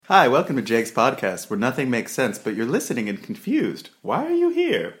Hi, welcome to Jake's podcast, where nothing makes sense, but you're listening and confused. Why are you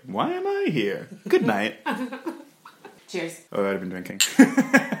here? Why am I here? Good night. Cheers. Oh, I've been drinking.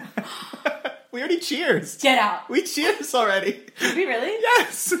 We already cheers. Get out. We cheers already. Did we really?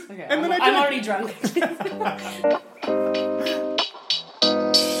 Yes. Okay, And then I'm already drunk.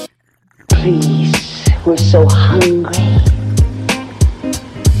 Please, we're so hungry.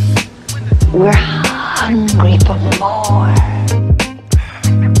 We're hungry for more.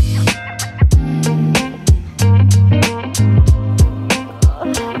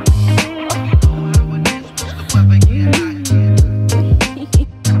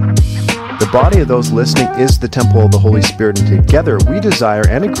 The body of those listening is the temple of the Holy Spirit, and together we desire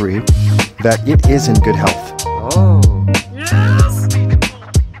and agree that it is in good health.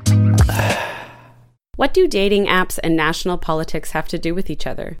 What do dating apps and national politics have to do with each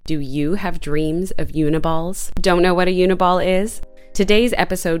other? Do you have dreams of uniballs? Don't know what a uniball is? Today's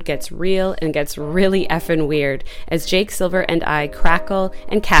episode gets real and gets really effing weird as Jake Silver and I crackle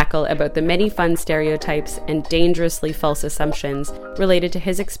and cackle about the many fun stereotypes and dangerously false assumptions related to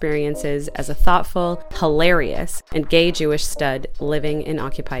his experiences as a thoughtful, hilarious, and gay Jewish stud living in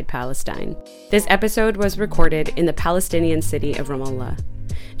occupied Palestine. This episode was recorded in the Palestinian city of Ramallah.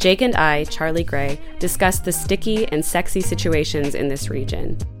 Jake and I, Charlie Gray, discuss the sticky and sexy situations in this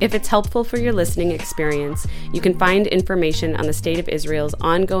region. If it's helpful for your listening experience, you can find information on the State of Israel's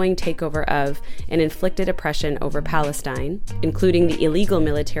ongoing takeover of and inflicted oppression over Palestine, including the illegal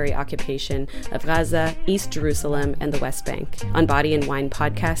military occupation of Gaza, East Jerusalem, and the West Bank, on Body and Wine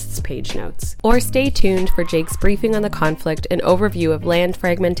Podcast's page notes. Or stay tuned for Jake's briefing on the conflict and overview of land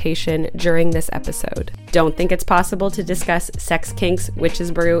fragmentation during this episode. Don't think it's possible to discuss sex kinks,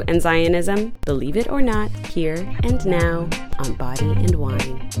 witches brew, and Zionism? Believe it or not, here and now on Body and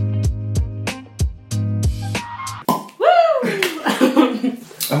Wine. Oh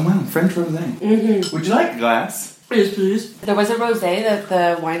wow, French rosé. Mm-hmm. Would you like a glass? Yes, please. There was a rosé that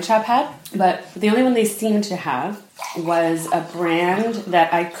the wine shop had, but the only one they seemed to have was a brand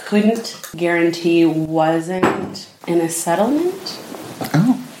that I couldn't guarantee wasn't in a settlement.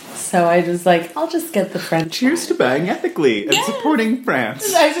 Oh. So I was like, I'll just get the French. Cheers to buying ethically and supporting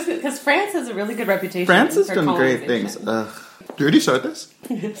France. Because France has a really good reputation. France has done great things. Do you already start this?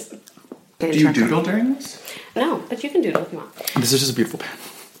 Yes. Do you doodle during this? No, but you can doodle if you want. This is just a beautiful pen.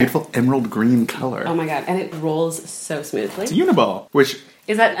 Beautiful emerald green color. Oh my god, and it rolls so smoothly. It's a uniball, which...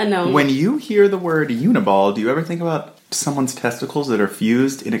 Is that a known... When you hear the word uniball, do you ever think about someone's testicles that are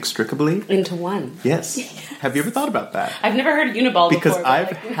fused inextricably? Into one. Yes. Have you ever thought about that? I've never heard uniball because before. I've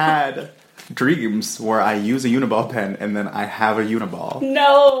had dreams where I use a uniball pen and then I have a uniball.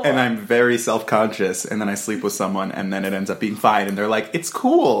 No! And I'm very self-conscious and then I sleep with someone and then it ends up being fine and they're like, it's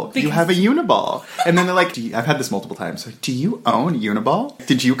cool, you have a uniball. And then they're like, I've had this multiple times, like, do you own Uniball?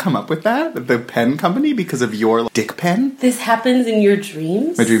 Did you come up with that? The pen company because of your dick pen? This happens in your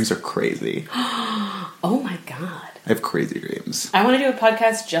dreams? My dreams are crazy. Oh my god. I have crazy dreams. I want to do a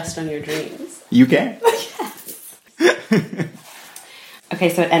podcast just on your dreams. You can. Yes. Okay,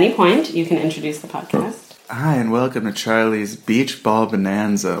 so at any point, you can introduce the podcast. Hi, and welcome to Charlie's Beach Ball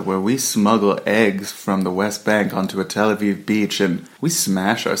Bonanza, where we smuggle eggs from the West Bank onto a Tel Aviv beach, and we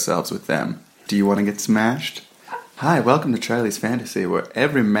smash ourselves with them. Do you want to get smashed? Hi, welcome to Charlie's Fantasy, where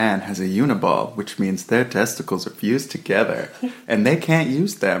every man has a uniball, which means their testicles are fused together, and they can't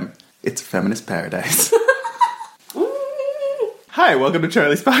use them. It's a feminist paradise. Hi, welcome to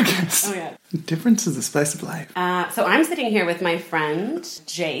Charlie's podcast. Oh, yeah. Difference is the spice of life. So I'm sitting here with my friend,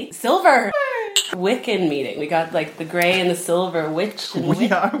 Jake Silver. Wiccan meeting. We got, like, the gray and the silver witch. And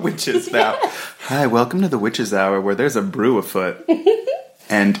we are witches now. Hi, welcome to the Witches Hour, where there's a brew afoot.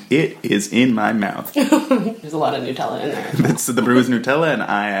 And it is in my mouth. There's a lot of Nutella in there. The brew is Nutella, and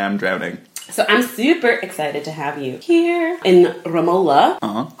I am drowning. So I'm super excited to have you here in Ramallah.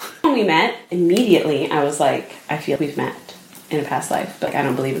 Uh-huh. When we met, immediately I was like, I feel we've met in a past life. But I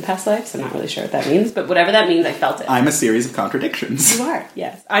don't believe in past lives, so I'm not really sure what that means. But whatever that means, I felt it. I'm a series of contradictions. You are,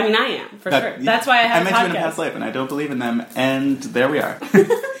 yes. I mean, I am, for sure. That's why I have a podcast. I met you in a past life, and I don't believe in them, and there we are.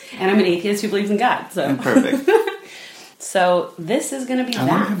 And I'm an atheist who believes in God, so. Perfect. So this is going to be How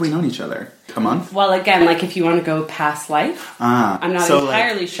long have we known each other? A month? Well, again, like if you want to go past life, I'm not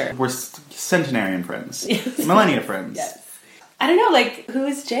entirely sure. We're centenarian friends. Yes. Millennia friends. Yes. I don't know, like, who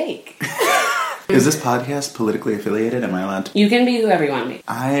is Jake? Is this podcast politically affiliated? Am I allowed to? You can be whoever you want to be.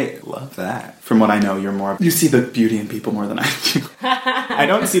 I love that. From what I know, you see the beauty in people more than I do. I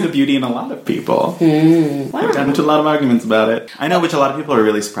don't see the beauty in a lot of people. We've gotten into a lot of arguments about it. I know, which a lot of people are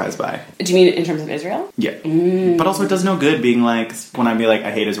really surprised by. Do you mean in terms of Israel? Yeah. But also it does no good being like, when I be like,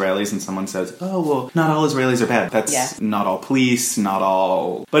 I hate Israelis, and someone says, oh, well, not all Israelis are bad. That's not all police, not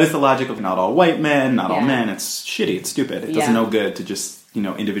all... But it's the logic of not all white men, not all men. It's shitty, it's stupid. It does no good to just...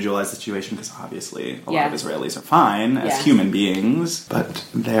 individualize the situation, because obviously a lot of Israelis are fine as human beings, but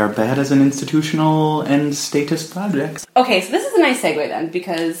they are bad as an institutional and statist project. Okay, so this is a nice segue then,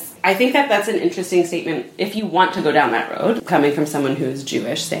 because I think that that's an interesting statement if you want to go down that road, coming from someone who's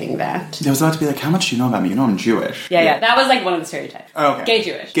Jewish saying that. It was about to be like, how much do you know about me? You know I'm Jewish. Yeah. That was like one of the stereotypes. Oh, okay. Gay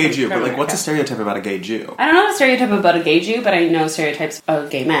Jewish. Gay Jew, but like, what's a stereotype about a gay Jew? I don't know a stereotype about a gay Jew, but I know stereotypes of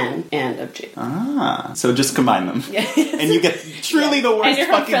gay men and of Jew. Ah, so just combine them. And you get truly the worst and you're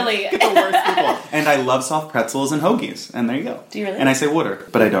from fucking... Philly. Get the worst people. And I love soft pretzels and hoagies, and there you go. Do you really? And I say water,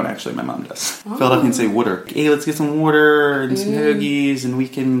 but I don't actually. My mom does. Philadelphians say water. Hey, let's get some water and some hoagies, and we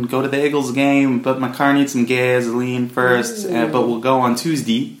can go to the Eagles game, but my car needs some gasoline first, but we'll go on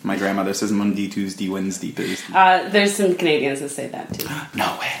Tuesday. My grandmother says Monday, Tuesday, Wednesday, Thursday. There's some Canadians that say that too.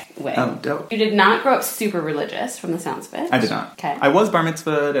 No way. Oh, dope. You did not grow up super religious from the sounds of it. I did not. Okay. I was bar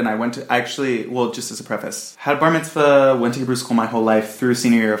mitzvahed, and I went to, actually, well, just as a preface, had bar mitzvah, went to Hebrew school my whole life through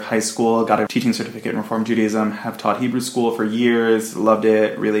senior year of high school, got a teaching certificate in Reform Judaism, have taught Hebrew school for years, loved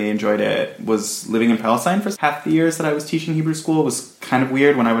it, really enjoyed it, was living in Palestine for half the years that I was teaching Hebrew school. It was kind of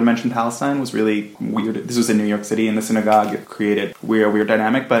weird when I would mention Palestine, was really weird. This was in New York City in the synagogue. It created a weird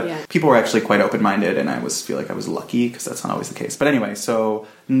dynamic, but people were actually quite open-minded, and I feel like I was lucky, because that's not always the case. But anyway, so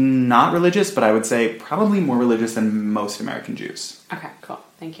not religious, but I would say probably more religious than most American Jews. Okay, cool.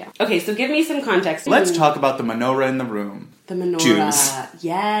 Thank you. Okay, so give me some context. Let's talk about the menorah in the room. The menorah. Jews.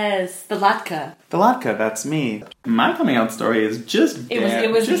 Yes. The latke. The latke, that's me. My coming out story is just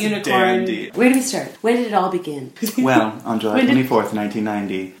It was just a unicorn. dandy. Where do we start? When did it all begin? Well, on July 24th,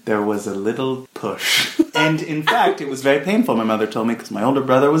 1990, there was a little push. And in fact, it was very painful, my mother told me, because my older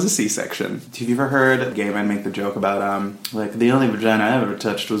brother was a C-section. Have you ever heard gay men make the joke about, like, the only vagina I ever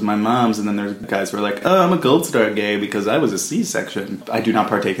touched was my mom's, and then there's guys who are like, oh, I'm a gold star gay because I was a C-section. I do not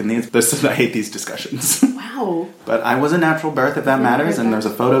partake in these. I hate these discussions. Wow. But I was a natural birth, if that matters, and there's a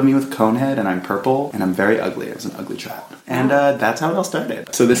photo of me with a cone head, and I'm purple, and I'm very ugly. I was an ugly child. And that's how it all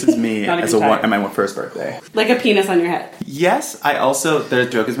started. So this is me at my first birthday. Like a penis on your head. Yes, I also, the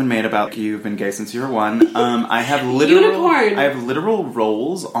joke has been made about you've been gay since you were 1. I have literal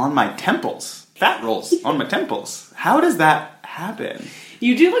rolls on my temples. Fat rolls on my temples. How does that happen?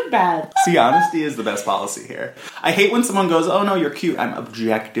 You do look bad. See, honesty is the best policy here. I hate when someone goes, oh no, you're cute. I'm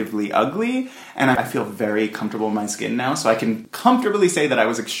objectively ugly, and I feel very comfortable in my skin now, so I can comfortably say that I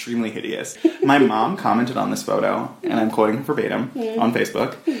was extremely hideous. My mom commented on this photo, and I'm quoting her verbatim on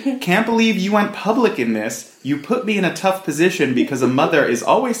Facebook. Can't believe you went public in this. You put me in a tough position because a mother is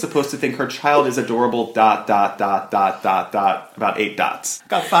always supposed to think her child is adorable, ... about 8 dots.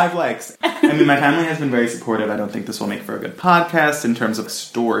 Got 5 likes. I mean, my family has been very supportive. I don't think this will make for a good podcast in terms of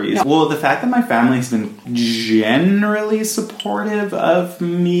stories. No. Well, the fact that my family has been generally supportive of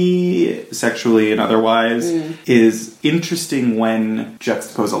me, sexually and otherwise, is interesting when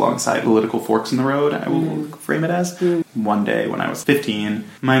juxtaposed alongside political forks in the road, I will frame it as. One day when I was 15,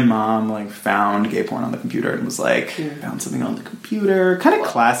 my mom found gay porn on the computer and was like, found something on the computer. Kind of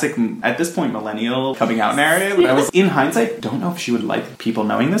classic, at this point, millennial coming out narrative. But I was, in hindsight, don't know if she would like people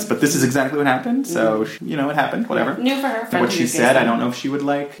knowing this, but this is exactly what happened. So, it happened, whatever. New for her. What she said, I don't know if she would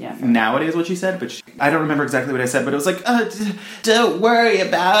like nowadays what she said, but I don't remember exactly what I said, but it was like, don't worry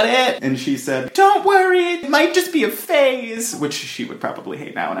about it. And she said, don't worry, it might just be a phase, which she would probably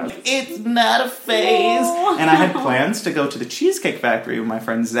hate now. And I was like, it's not a phase. And I had plans to go to the Cheesecake Factory with my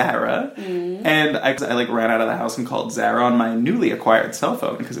friend Zara, and I ran out of the house and called Zara on my newly acquired cell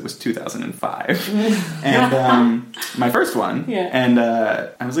phone because it was 2005, and my first one. And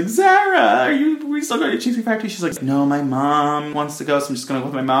I was like, Zara, are we still going to Cheesecake Factory? She's like, no, my mom wants to go, so I'm just going to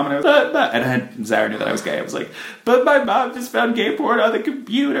go with my mom. And I was and Zara knew that I was gay. I was like, but my mom just found gay porn on the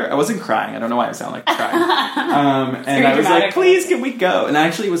computer. I wasn't crying. I don't know why I sound like crying. And I was like, please, can we go? And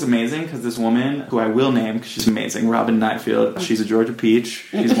actually, it was amazing because this woman, who I will name because she's amazing, Robin Nightfield, she's a Georgia peach.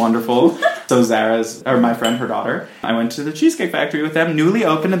 She's wonderful. So my friend, her daughter, I went to the Cheesecake Factory with them, newly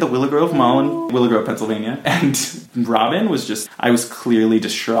opened at the Willow Grove Mall in Willow Grove, Pennsylvania. And Robin I was clearly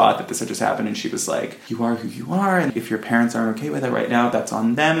distraught that this had just happened. And she was like, you are who you are. And if your parents aren't okay with it right now, that's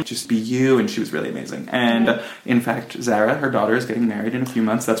on them. Just be you. And she was really amazing. And in fact, Zara, her daughter, is getting married in a few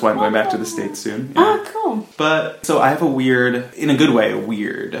months. That's why I'm going back to the States soon. Oh, cool. Oh. But, so I have a weird, in a good way, a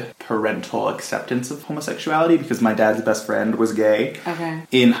weird parental acceptance of homosexuality because my dad's best friend was gay. Okay.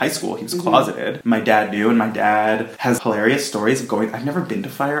 In high school, he was closeted. My dad knew, and my dad has hilarious stories of going, I've never been to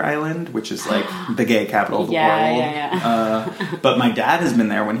Fire Island, which is like the gay capital of the world. Yeah. But my dad has been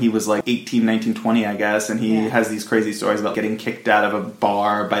there when he was like 18, 19, 20, I guess, and he has these crazy stories about getting kicked out of a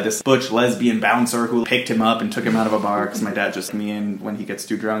bar by this butch lesbian bouncer who picked him up and took him out of a bar because my dad just, when he gets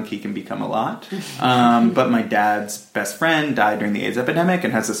too drunk, he can become a lot. But my dad's best friend died during the AIDS epidemic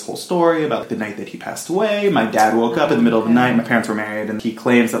and has this whole story about the night that he passed away. My dad woke up in the middle of the night, my parents were married, and he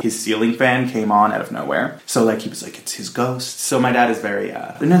claims that his ceiling fan came on out of nowhere. So like he was like, it's his ghost. So my dad is very,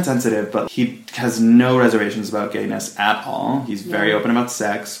 not sensitive, but he has no reservations about gayness at all. He's very open about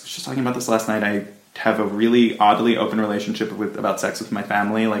sex. I was just talking about this last night. I have a really oddly open relationship about sex with my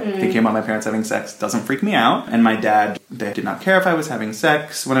family. Like, thinking about my parents having sex doesn't freak me out. And my dad, they did not care if I was having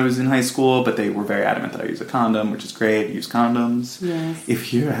sex when I was in high school, but they were very adamant that I use a condom, which is great. Use condoms. Yes.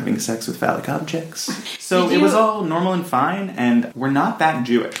 If you're having sex with phallic objects. So it was all normal and fine, and we're not that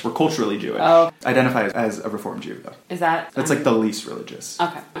Jewish. We're culturally Jewish. Oh. Identify as a Reformed Jew, though. Is that... That's like the least religious.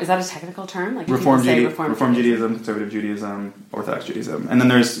 Okay. Is that a technical term? Like Reformed Reformed Judaism, Conservative Judaism, Orthodox Judaism. And then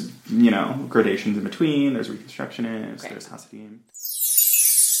there's, gradations in between. There's Reconstructionists, there's Hasidim.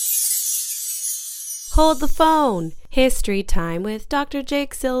 Hold the phone. History time with Dr.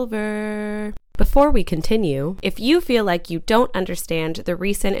 Jake Silver. Before we continue, if you feel like you don't understand the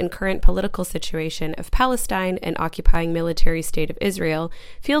recent and current political situation of Palestine and occupying military state of Israel,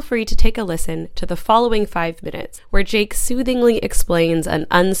 feel free to take a listen to the following 5 minutes, where Jake soothingly explains an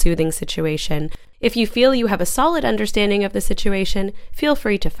unsoothing situation. If you feel you have a solid understanding of the situation, feel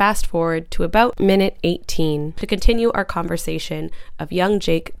free to fast forward to about minute 18 to continue our conversation of young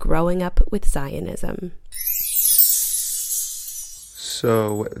Jake growing up with Zionism.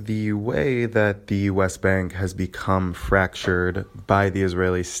 So the way that the West Bank has become fractured by the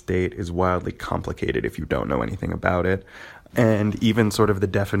Israeli state is wildly complicated if you don't know anything about it. And even sort of the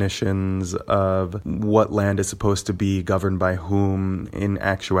definitions of what land is supposed to be governed by whom, in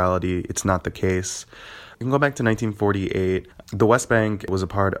actuality, it's not the case. You can go back to 1948. The West Bank was a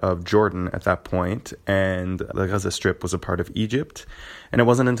part of Jordan at that point, and the Gaza Strip was a part of Egypt. And it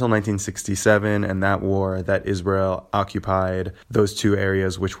wasn't until 1967 and that war that Israel occupied those two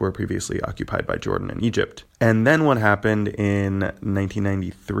areas which were previously occupied by Jordan and Egypt. And then what happened in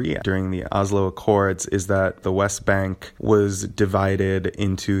 1993 during the Oslo Accords is that the West Bank was divided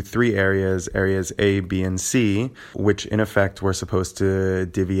into 3 areas, areas A, B, and C, which in effect were supposed to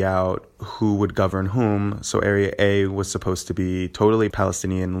divvy out who would govern whom. So Area A was supposed to be totally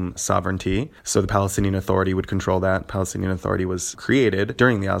Palestinian sovereignty. So the Palestinian Authority would control that. Palestinian Authority was created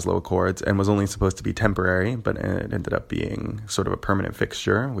during the Oslo Accords and was only supposed to be temporary, but it ended up being sort of a permanent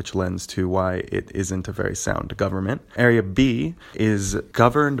fixture, which lends to why it isn't a very sound government. Area B is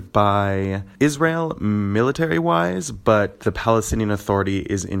governed by Israel military-wise, but the Palestinian Authority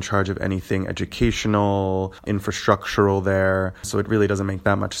is in charge of anything educational, infrastructural there, so it really doesn't make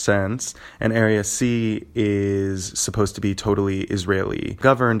that much sense. And Area C is supposed to be totally Israeli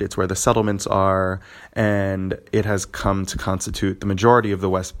governed. It's where the settlements are, and it has come to constitute the majority of the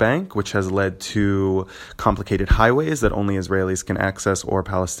West Bank, which has led to complicated highways that only Israelis can access, or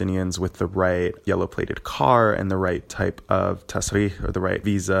Palestinians with the right yellow-plated car and the right type of tasrih, or the right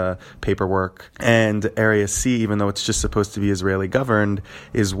visa paperwork. And Area C, even though it's just supposed to be Israeli governed,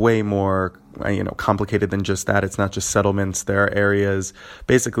 is way more complicated than just that. It's not just settlements. There are areas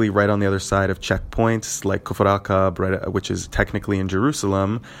basically right on the other side of checkpoints, like Kufr al-Aqab, which is technically in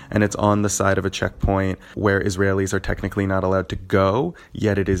Jerusalem, and it's on the side of a checkpoint where Israelis are technically not allowed to go,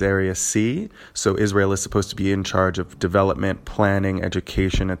 yet it is Area C. So Israel is supposed to be in charge of development, planning,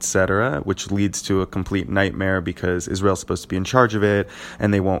 education, etc., which leads to a complete nightmare because Israel's supposed to be in charge of it,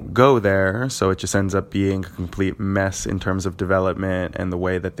 and they won't go there, so it just ends up being a complete mess in terms of development and the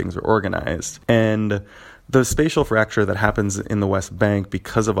way that things are organized. And the spatial fracture that happens in the West Bank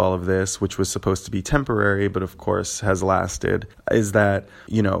because of all of this, which was supposed to be temporary, but of course has lasted, is that,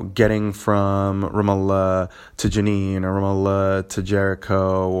 getting from Ramallah to Jenin or Ramallah to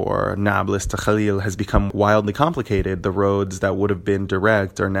Jericho or Nablus to Khalil has become wildly complicated. The roads that would have been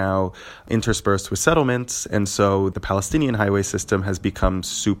direct are now interspersed with settlements, and so the Palestinian highway system has become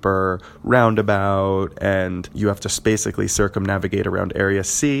super roundabout, and you have to basically circumnavigate around Area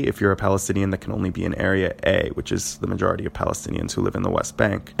C if you're a Palestinian that can only be in Area A, which is the majority of Palestinians who live in the West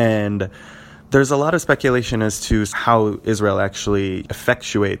Bank. And there's a lot of speculation as to how Israel actually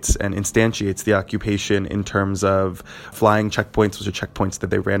effectuates and instantiates the occupation in terms of flying checkpoints, which are checkpoints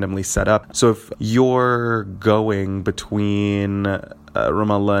that they randomly set up. So if you're going between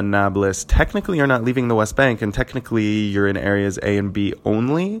Ramallah and Nablus technically are not leaving the West Bank, and technically you're in areas A and B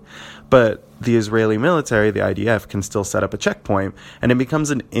only, but the Israeli military, the IDF, can still set up a checkpoint, and it becomes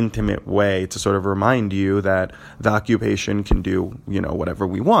an intimate way to sort of remind you that the occupation can do, whatever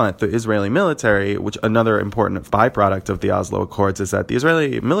we want. The Israeli military, which another important byproduct of the Oslo Accords is that the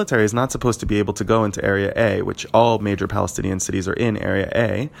Israeli military is not supposed to be able to go into Area A, which all major Palestinian cities are in Area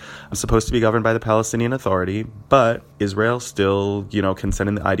A. It's supposed to be governed by the Palestinian Authority, but Israel still, can send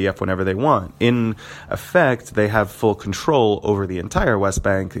in the IDF whenever they want. In effect, they have full control over the entire West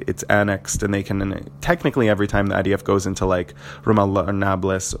Bank. It's annexed, and they can, technically every time the IDF goes into like Ramallah or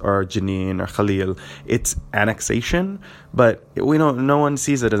Nablus or Jenin or Khalil, it's annexation, but no one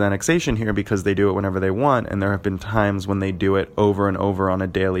sees it as annexation here because they do it whenever they want, and there have been times when they do it over and over on a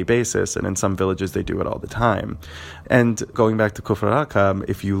daily basis, and in some villages they do it all the time. And going back to Kufr Rakam,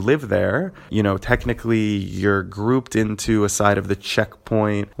 if you live there, technically you're grouped into a side of the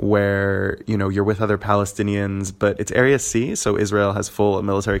checkpoint where, you're with other Palestinians, but it's Area C, so Israel has full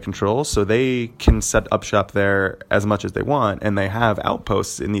military control, so they can set up shop there as much as they want, and they have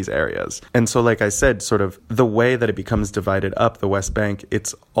outposts in these areas. And so, like I said, sort of the way that it becomes divided up, the West Bank,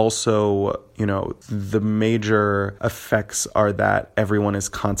 it's also, the major effects are that everyone is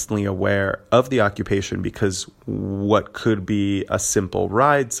constantly aware of the occupation, because what could be a simple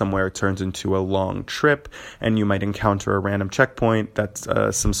ride somewhere turns into a long trip, and you might encounter a random checkpoint that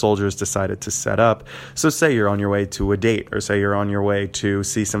some soldiers decided to set up. So say you're on your way to a date, or say you're on your way to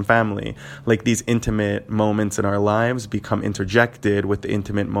see some family. Like, these intimate moments in our lives become interjected with the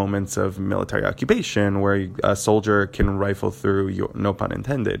intimate moments of military occupation, where a soldier can rifle through your, no pun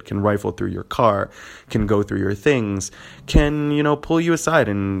intended, can rifle through your car, can go through your things, can, pull you aside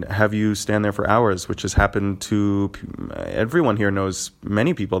and have you stand there for hours, which has happened to everyone here knows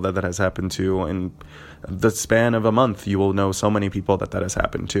many people that has happened to. In the span of a month, you will know so many people that has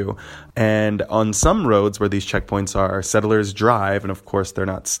happened to. And on some roads where these checkpoints are, settlers drive, and of course they're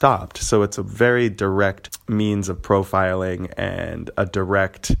not stopped. So it's a very direct means of profiling and a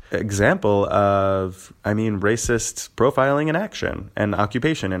direct example of, racist profiling in action and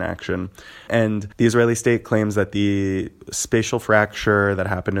occupation in action. And the Israeli state claims that the spatial fracture that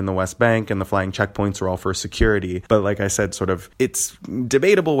happened in the West Bank and the flying checkpoints are all for security. But like I said, sort of, it's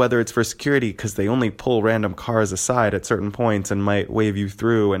debatable whether it's for security, because they only pull random cars aside at certain points and might wave you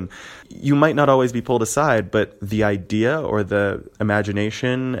through, and you might not always be pulled aside, but the idea or the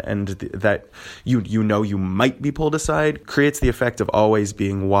imagination and that you might be pulled aside creates the effect of always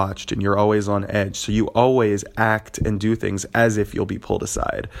being watched, and you're always on edge, so you always act and do things as if you'll be pulled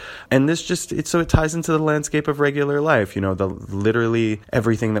aside. And this it ties into the landscape of regular life. Literally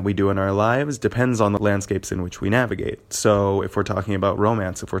everything that we do in our lives depends on the landscapes in which we navigate. So if we're talking about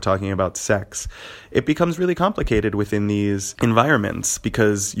romance, if we're talking about sex, it becomes really complicated within these environments,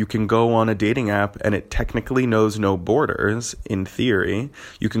 because you can go on a dating app and it technically knows no borders in theory.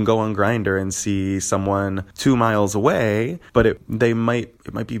 You can go on Grindr and see someone 2 miles away, but it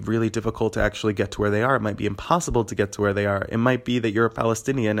might be really difficult to actually get to where they are. It might be impossible to get to where they are. It might be that you're a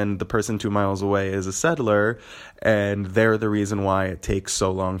Palestinian and the person 2 miles away is a settler, and they're the reason why it takes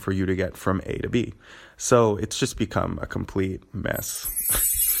so long for you to get from A to B. So it's just become a complete mess.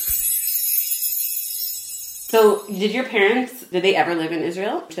 So, did they ever live in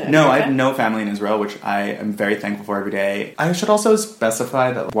Israel? No, I have no family in Israel, which I am very thankful for every day. I should also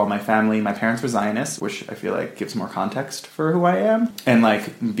specify that while my parents were Zionists, which I feel like gives more context for who I am, and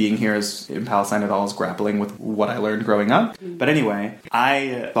being here in Palestine at all is grappling with what I learned growing up. But anyway,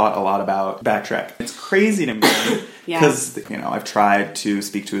 I thought a lot about backtrack. It's crazy to me. Because, I've tried to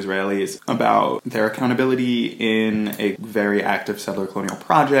speak to Israelis about their accountability in a very active settler colonial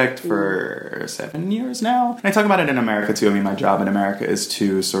project for 7 years now. And I talk about it in America, too. My job in America is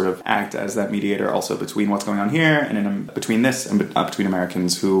to sort of act as that mediator also between what's going on here and between this and between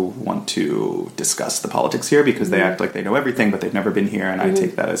Americans who want to discuss the politics here, because they act like they know everything, but they've never been here. And I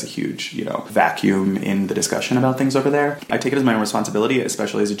take that as a huge, vacuum in the discussion about things over there. I take it as my own responsibility,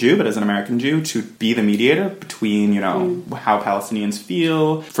 especially as a Jew, but as an American Jew, to be the mediator between how Palestinians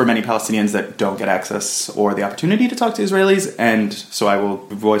feel, for many Palestinians that don't get access or the opportunity to talk to Israelis, and so I will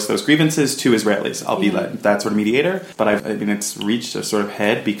voice those grievances to Israelis. I'll be that sort of mediator, but it's reached a sort of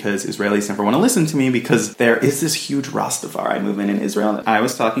head because Israelis never want to listen to me, because there is this huge Rastafari movement in Israel. I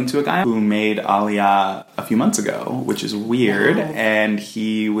was talking to a guy who made Aliyah a few months ago, which is weird, and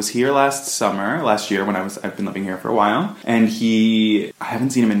he was here last year when I've been living here for a while, and I haven't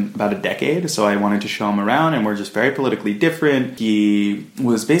seen him in about a decade, so I wanted to show him around, and we're just very very politically different. He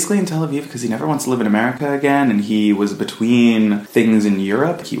was basically in Tel Aviv because he never wants to live in America again, and he was between things in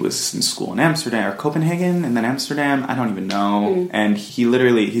Europe. He was in school in Amsterdam or Copenhagen and then Amsterdam. I don't even know. And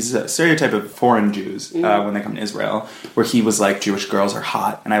he's a stereotype of foreign Jews when they come to Israel, where he was like, Jewish girls are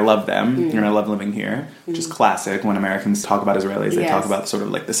hot and I love them and I love living here, which is classic when Americans talk about Israelis. They talk about sort of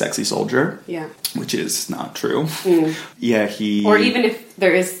like the sexy soldier, which is not true. Yeah, or even if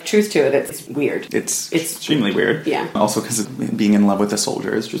there is truth to it, it's weird. It's extremely weird. Yeah. Also because being in love with a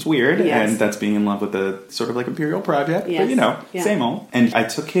soldier is just weird, and that's being in love with a sort of like imperial project, but same old. And I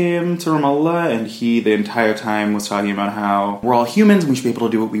took him to Ramallah, and he the entire time was talking about how we're all humans and we should be able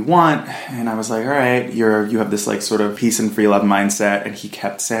to do what we want. And I was like, all right, you have this like sort of peace and free love mindset. And he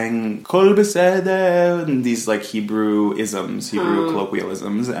kept saying Kol beseder, and these like Hebrew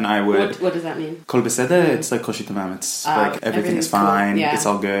colloquialisms, and I would. What does that mean? Kol beseder, it's like Kol shitamam. It's like everything is fine. Cool. It's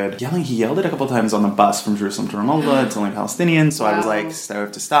all good. He yelled it a couple times on the bus from Jerusalem to Ramallah. It's only Palestinians. So I was like, I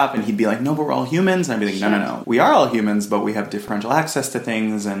have to stop. And he'd be like, no, but we're all humans. And I'd be like, no. We are all humans, but we have differential access to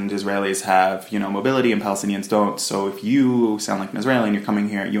things, and Israelis have, mobility and Palestinians don't. So if you sound like an Israeli and you're coming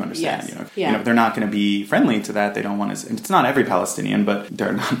here, you understand, they're not going to be friendly to that. They don't want to, and it's not every Palestinian, but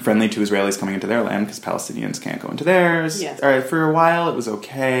they're not friendly to Israelis coming into their land because Palestinians can't go into theirs. Yes. All right, for a while it was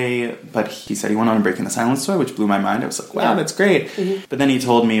okay, but he said he went on Breaking the Silence tour, which blew my mind. I was like, wow, that's great. But then he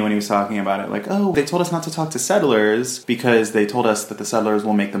told me when he was talking about it, like, oh, they told us not to talk to settlers because they told us that the settlers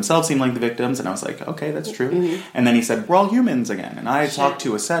will make themselves seem like the victims. And I was like, okay, that's true. And then he said, we're all humans again. And I talked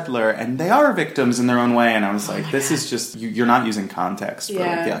to a settler and they are victims in their own way. And I was like, this is just, you're not using context for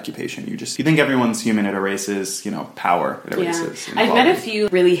like, the occupation. You think everyone's human. It erases, power. It erases inequality. I've met a few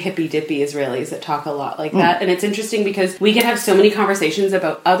really hippy-dippy Israelis that talk a lot like that. And it's interesting because we can have so many conversations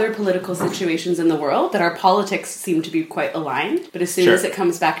about other political situations in the world that our politics seem to be quite aligned. But as soon as it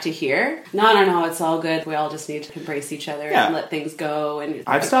comes back to here, no, it's all good. We all just need to embrace each other and let things go. And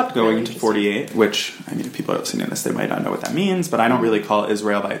I've stopped going to 48, which, if people are listening to this, they might not know what that means, but I don't really call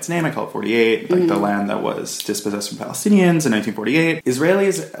Israel by its name. I call it 48, like the land that was dispossessed from Palestinians in 1948.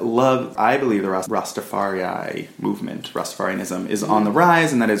 Israelis love, I believe, the Rastafari movement, Rastafarianism, is on the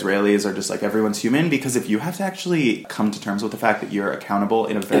rise, and that Israelis are just like everyone's human, because if you have to actually come to terms with the fact that you're accountable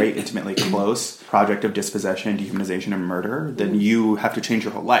in a very intimately close project of dispossession, dehumanization, and murder, then you have to change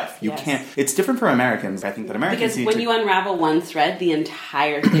your whole life. You can't. It's different for Americans. I think that Americans because when you unravel one thread, the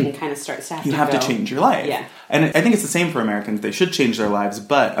entire thing kind of starts to have you have to change your life. Yeah. And I think it's the same for Americans. They should change their lives,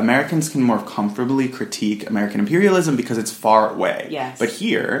 but Americans can more comfortably critique American imperialism because it's far away. Yes. But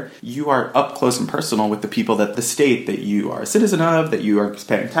here, you are up close and personal with the people that the state that you are a citizen of, that you are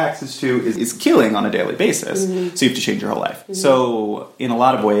paying taxes to, is killing on a daily basis. So you have to change your whole life. So in a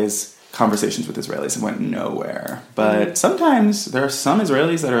lot of ways, conversations with Israelis went nowhere. But sometimes there are some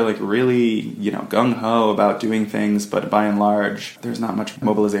Israelis that are like really, gung-ho about doing things, but by and large, there's not much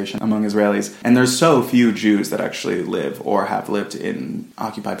mobilization among Israelis. And there's so few Jews that actually live or have lived in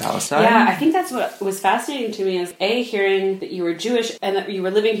occupied Palestine. Yeah, I think that's what was fascinating to me is hearing that you were Jewish and that you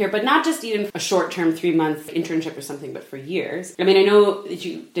were living here, but not just even a short-term 3-month internship or something, but for years. I mean, I know that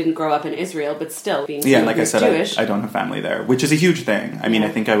you didn't grow up in Israel, but still being like I said, Jewish. I don't have family there, which is a huge thing. I mean, I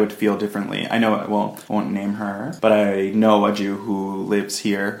think I would feel differently. I know, I won't name her, but I know a Jew who lives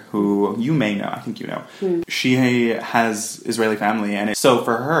here, who you may know, I think you know. She has Israeli family, and so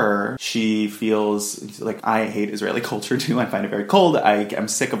for her, she feels like, I hate Israeli culture too. I find it very cold. I am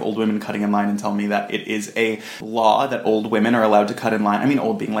sick of old women cutting in line and telling me that it is a law that old women are allowed to cut in line. I mean,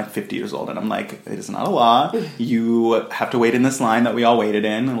 old being like 50 years old, and I'm like, it is not a law. You have to wait in this line that we all waited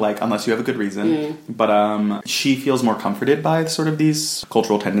in, like, unless you have a good reason. But she feels more comforted by sort of these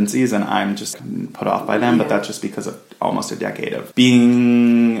cultural tendencies, and I'm just put off by them, but that's just because of almost a decade of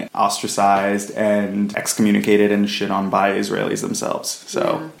being ostracized and excommunicated and shit on by Israelis themselves.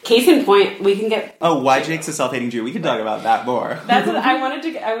 So, case in point, we can get... Oh, why Jake's a self-hating Jew? We can talk about that more. That's what I wanted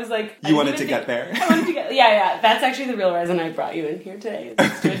to... I was like... You wanted to get there? I wanted to get... Yeah. That's actually the real reason I brought you in here today,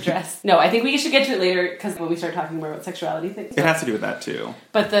 is to address... No, I think we should get to it later, because when we start talking more about sexuality things... It has to do with that, too.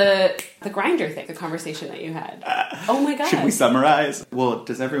 But the Grindr thing, the conversation that you had. Oh my god. Should we summarize? Well,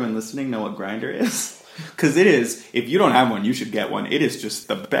 does everyone listening know what Grindr is? Because it is, if you don't have one, you should get one. It is just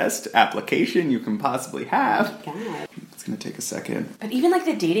the best application you can possibly have. God. It's going to take a second. But even like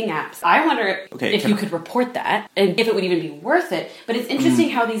the dating apps, I wonder if you could report that and if it would even be worth it. But it's interesting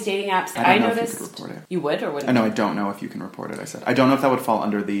how these dating apps, I don't know noticed. if you could report it. You would or wouldn't? I know, I don't know if you can report it, I said. I don't know if that would fall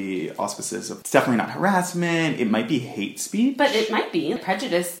under the auspices of, it's definitely not harassment, it might be hate speech. But it might be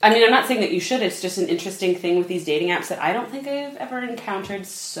prejudice. I mean, I'm not saying that you should, it's just an interesting thing with these dating apps that I don't think I've ever encountered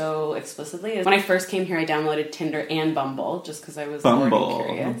so explicitly. When I first came here, I downloaded Tinder and Bumble just because I was bored and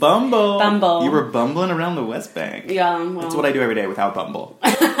curious. Bumble! You were bumbling around the West Bank. Yeah, well. That's what I do every day without Bumble.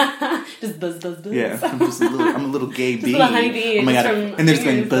 Just buzz. Yeah, I'm a little gay bee. Just a little honeybee. Oh my god, and they're just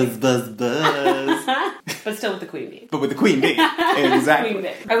going buzz. But still with the queen bee. But with the queen bee. Exactly. Queen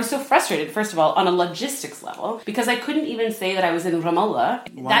bee. I was so frustrated, first of all, on a logistics level, because I couldn't even say that I was in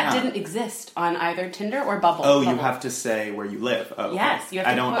Ramallah. Wow. That didn't exist on either Tinder or Bumble. Oh, you have to say where you live. Oh, yes, you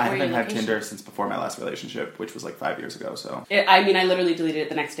have to I haven't had Tinder since before my last relationship, which was like 5 years ago, so. I literally deleted it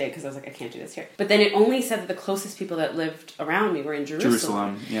the next day because I was like, I can't do this here. But then it only said that the closest people that lived around me were in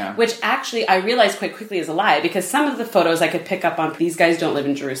Jerusalem. Yeah. Which actually I realized quite quickly is a lie, because some of the photos I could pick up on, these guys don't live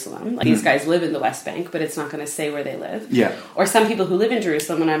in Jerusalem. Like, these guys live in the West Bank, but it's not going to say where they live. Yeah. Or some people who live in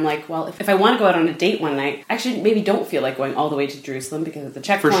Jerusalem, and I'm like, well, if I want to go out on a date one night, I actually maybe don't feel like going all the way to Jerusalem because of the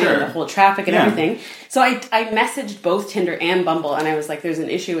checkpoint and the whole traffic and everything. So I messaged both Tinder and Bumble, and I was like, there's an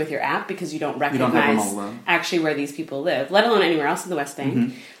issue with your app because you don't recognize actually where these people live, let alone anywhere else in the West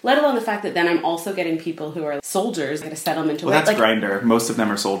Bank. Let alone the fact that then I'm also getting people who are soldiers at a settlement. Well, that's like, Grindr. Most of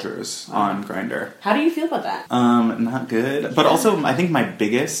them are soldiers on Grindr. How do you feel about that? Not good. But also, I think my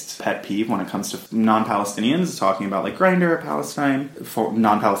biggest pet peeve when it comes to non-Palestinians is talking about like Grindr, Palestine, for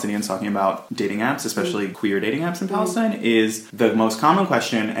non-Palestinians talking about dating apps, especially queer dating apps in Palestine, is the most common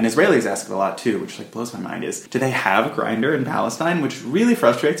question, and Israelis ask it a lot too, which like blows my mind, is, do they have Grindr in Palestine? Which really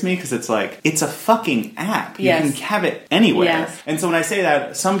frustrates me because it's like, it's a fucking app. You can have it anywhere. Yes. And so when I say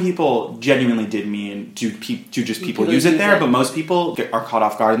that, some people genuinely did mean, do just people use it there? But most people are caught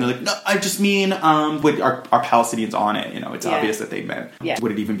off guard and they're like, no, I just mean, are Palestinians on it? You know, it's obvious that they meant,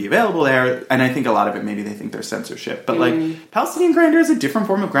 would it even be available there? And I think a lot of it, maybe they think there's censorship. But like, Palestinian Grindr is a different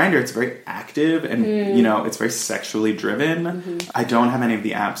form of Grindr. It's very active and, you know, it's very sexually driven. I don't have any of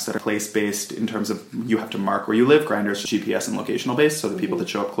the apps that are place-based in terms of you have to mark where you live. Grindr is GPS and locational based, so the people that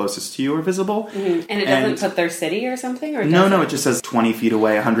show up closest to you are visible. And it doesn't put their city or something? Or no, it just says 20 feet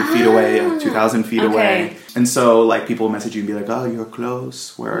away, 100 feet away, 2,000 feet away. And so, like, people message you and be like, oh, you're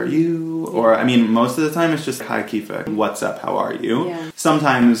close, where are you? Or, I mean, most of the time it's just, hi, Kifa, what's up, how are you? Yeah.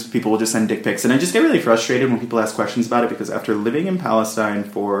 Sometimes people will just send dick pics, and I just get really frustrated when people ask questions about it, because after living in Palestine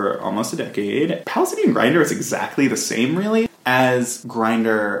for almost a decade, Palestinian Grindr is exactly the same, really, as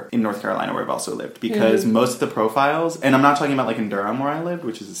Grindr in North Carolina, where I've also lived, because most of the profiles, and I'm not talking about like in Durham where I lived,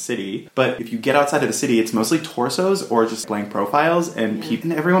 which is a city, but if you get outside of the city, it's mostly torsos or just blank profiles, and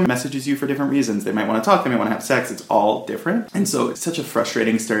everyone messages you for different reasons. They might want to talk, they might want to have sex, it's all different. And so it's such a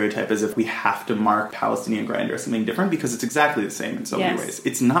frustrating stereotype as if we have to mark Palestinian Grindr as something different, because it's exactly the same in so many ways.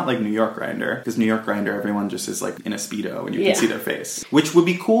 It's not like New York Grindr, because New York Grindr, everyone just is like in a Speedo and you can see their face, which would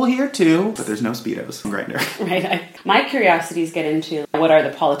be cool here too, but there's no Speedos on Grindr. Right. My curiosities get into what are the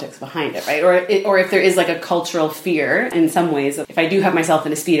politics behind it, right? Or if there is like a cultural fear in some ways. If I do have myself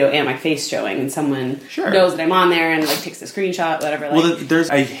in a Speedo and my face showing and someone knows that I'm on there and like takes a screenshot, whatever. Like. Well,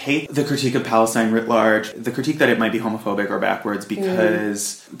 I hate the critique of Palestine writ large, the critique that it might be homophobic or backwards,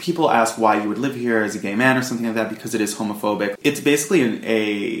 because people ask why you would live here as a gay man or something like that, because it is homophobic. It's basically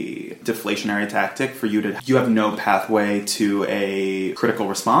a deflationary tactic for you have no pathway to a critical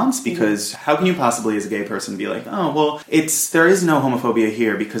response, because how can you possibly as a gay person be like, oh, well, there is no homophobia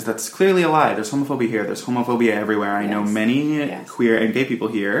here, because that's clearly a lie. There's homophobia here. There's homophobia everywhere. I know many queer and gay people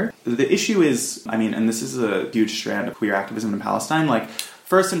here. The issue is, I mean, and this is a huge strand of queer activism in Palestine, like,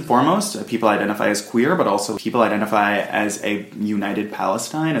 first and foremost, people identify as queer, but also people identify as a united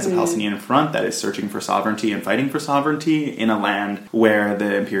Palestine, as a Palestinian front that is searching for sovereignty and fighting for sovereignty in a land where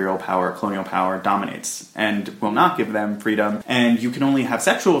the imperial power, colonial power dominates and will not give them freedom. And you can only have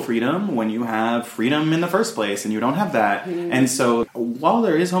sexual freedom when you have freedom in the first place, and you don't have that. And so while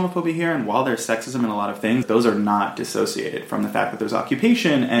there is homophobia here and while there's sexism in a lot of things, those are not dissociated from the fact that there's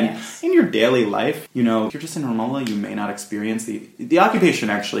occupation. And in your daily life, you know, if you're just in Ramallah, you may not experience the occupation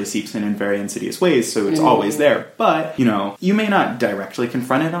actually seeps in very insidious ways, so it's always there. But, you know, you may not directly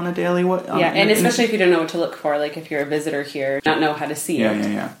confront it on a daily and especially if you don't know what to look for, like if you're a visitor here, not know how to see it.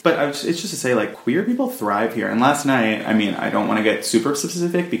 Yeah. But it's just to say, like, queer people thrive here. And last night, I mean, I don't want to get super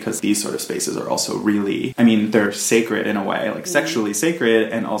specific, because these sort of spaces are also really, I mean, they're sacred in a way, like sexually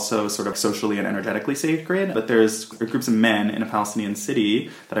sacred and also sort of socially and energetically sacred. But there's groups of men in a Palestinian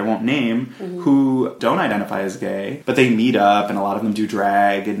city that I won't name who don't identify as gay, but they meet up, and a lot of them do drag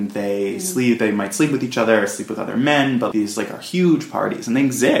drag and they might sleep with each other or sleep with other men, but these like are huge parties and they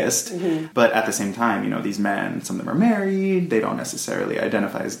exist. But at the same time, you know, these men, some of them are married, they don't necessarily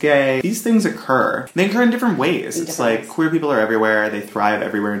identify as gay. These things occur. They occur in different ways. It's like queer people are everywhere, they thrive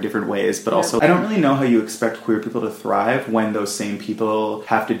everywhere in different ways, but also I don't really know how you expect queer people to thrive when those same people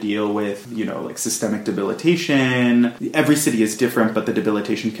have to deal with, you know, like systemic debilitation. Every city is different, but the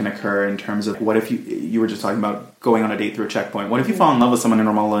debilitation can occur in terms of what if you were just talking about going on a date through a checkpoint. What if you fall in love with someone in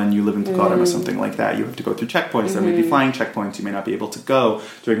Ramallah and you live in Taqadum or something like that? You have to go through checkpoints. There may be flying checkpoints. You may not be able to go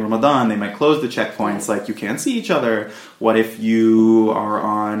during Ramadan. They might close the checkpoints. Like, you can't see each other. What if you are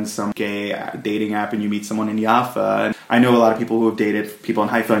on some gay dating app and you meet someone in Jaffa? I know a lot of people who have dated people in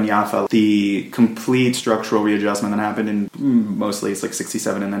Haifa and Jaffa. The complete structural readjustment that happened in mostly it's like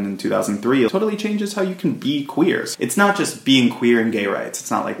 67 and then in 2003 totally changes how you can be queer. It's not just being queer and gay rights.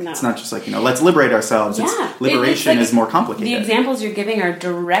 It's not like it's not just like, you know, let's liberate ourselves. Yeah. Liberation is more complicated. The examples you're giving are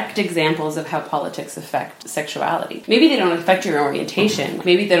direct examples of how politics affect sexuality. Maybe they don't affect your orientation.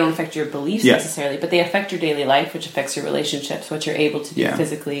 Maybe they don't affect your beliefs necessarily, but they affect your daily life, which affects your relationships, what you're able to do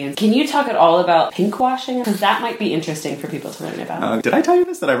physically. And can you talk at all about pinkwashing? Because that might be interesting for people to learn about. Did I tell you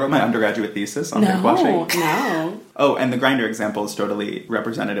this, that I wrote my undergraduate thesis on pinkwashing? No. Oh, and the grinder example is totally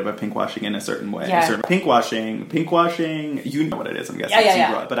representative of pinkwashing in a certain way. Yeah. Pinkwashing, you know what it is, I'm guessing.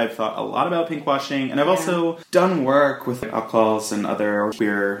 Yeah. But I've thought a lot about pinkwashing, and I've also done work with Akals and other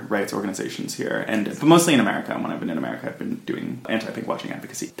queer rights organizations here, but mostly in America. When I've been in America, I've been doing anti-pinkwashing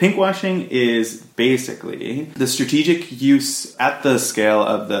advocacy. Pinkwashing is basically the strategic use at the scale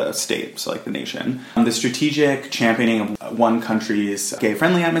of the state, so like the nation, the strategic championing of one country's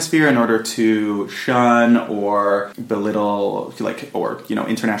gay-friendly atmosphere in order to shun or belittle, or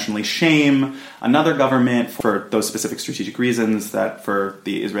internationally shame another government for those specific strategic reasons that, for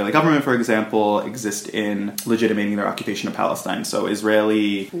the Israeli government, for example, exist in legitimating their occupation of Palestine. So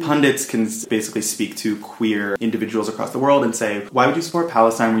Israeli pundits can basically speak to queer individuals across the world and say, why would you support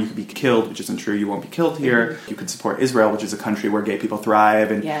Palestine where you could be killed, which isn't true, you won't be killed here. You could support Israel, which is a country where gay people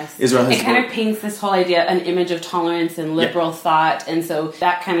thrive, and Israel has... It kind of paints this whole idea, an image of tolerance and liberal thought, and so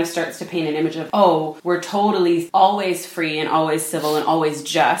that kind of starts to paint an image of, oh, we're totally always free and always civil and always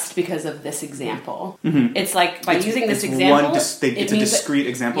just because of this example. It's like, by using this example... it's a discrete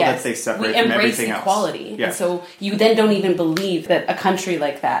example that they separate from everything else. Equality. And so you then don't even believe that a country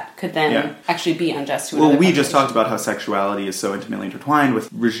like that could then actually be unjust to another country. Just talked about how sexuality is so intimately intertwined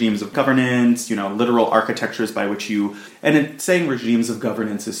with regimes of governance, literal architectures by which you... And saying regimes of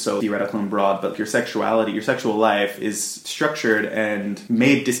governance is so theoretical and broad, but your sexuality, your sexual life is structured and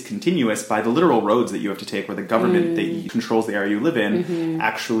made discontinuous by the literal roads that you have to take where the government that controls the area you live in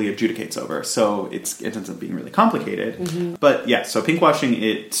actually adjudicates over. So it ends up being really complicated. But so pinkwashing,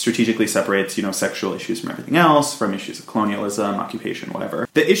 it strategically separates, sexual issues from everything else, from issues of colonialism, occupation, whatever.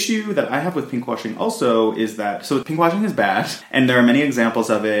 The issue that I have with pinkwashing also is that, so pinkwashing is bad, and there are many examples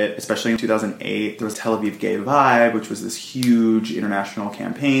of it, especially in 2008. There was Tel Aviv Gay Vibe, which was this huge international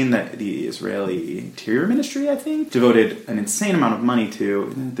campaign that the Israeli Interior Ministry, I think, devoted an insane amount of money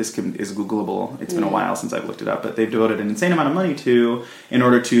to. This is Googleable. It's been a while since I've looked it up, but they've devoted an insane amount of money to in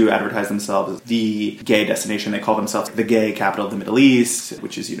order to advertise themselves as the gay destination. They call themselves the gay capital of the Middle East,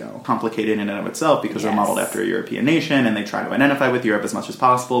 which is, complicated in and of itself because they're modeled after a European nation and they try to identify with Europe as much as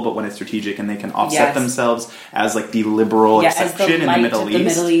possible, but when it's strategic and they can offset themselves as like the liberal exception in the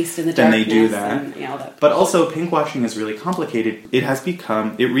Middle East, and the then they do that. And, all that. But also, pinkwashing is really complicated.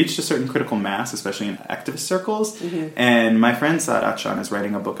 It reached a certain critical mass, especially in activist circles, and my friend Saad Achan is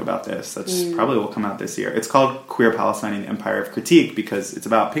writing a book about this that's probably will come out this year. It's called Queer Palestine and the Empire of Critique, because it's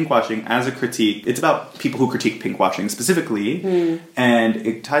about pinkwashing as a critique. It's about people who critique pinkwashing specifically, and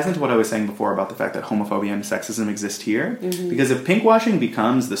it ties into what I was saying before about the fact that homophobia and sexism exist here, because if pinkwashing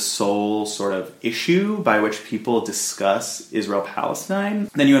becomes the sole sort of issue by which people discuss Israel-Palestine,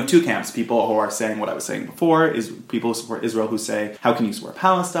 then you have two camps. People who are saying what I was saying before, is people who support Israel who say, how can you support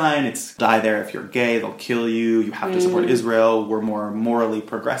Palestine? It's die there if you're gay, they'll kill you, you have to support Israel, we're more morally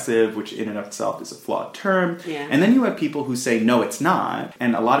progressive, which in and of itself is a flawed term. And then you have people who say, no, it's not.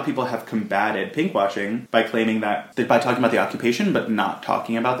 And a lot of people have combated pinkwashing by claiming that, by talking about the occupation, but not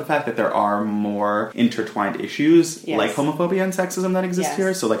talking about the fact that there are more intertwined issues like homophobia and sexism that exist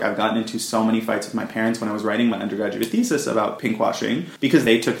here. So like I've gotten into so many fights with my parents when I was writing my undergraduate thesis about pinkwashing, because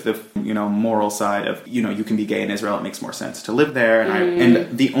they took the moral side of, you can be gay in Israel, it makes more sense to live there.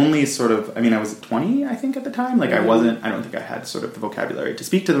 And the only sort of, I was 20, I think, at the time. Like I don't think I had sort of the vocabulary to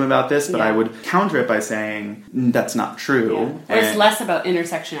speak to them about this, but I would counter it by saying, saying that's not true. Yeah. Or it's less about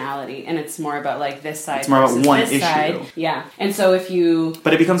intersectionality, and it's more about like this side. It's more about one this issue. Side. Yeah, and so if you,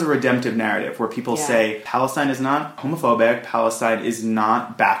 but it becomes a redemptive narrative where people say Palestine is not homophobic, Palestine is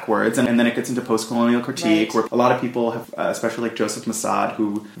not backwards, and then it gets into post-colonial critique where a lot of people have, especially like Joseph Mossad,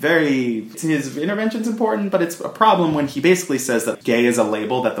 who his intervention's important, but it's a problem when he basically says that gay is a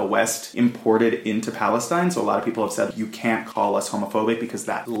label that the West imported into Palestine. So a lot of people have said you can't call us homophobic because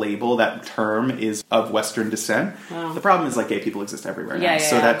that label, that term is of Western descent. Wow. The problem is like gay people exist everywhere now.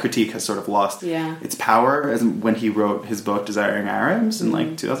 So that critique has sort of lost its power as when he wrote his book Desiring Arabs in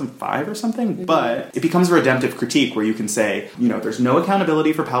like 2005 or something. But it becomes a redemptive critique where you can say, there's no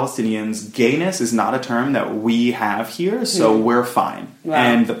accountability for Palestinians. Gayness is not a term that we have here, so we're fine. Wow.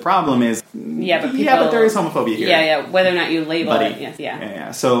 And the problem is, but there is homophobia here. Yeah, whether or not you label it. Yes,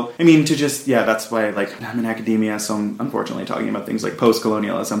 yeah. So, I mean, that's why, like, I'm in academia, so I'm unfortunately talking about things like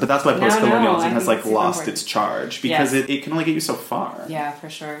post-colonialism, but that's why post-colonialism has, like, lost its charge, because it can only get you so far. Yeah, for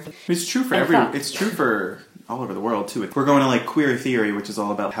sure. It's true for it's true for all over the world, too. We're going to, like, queer theory, which is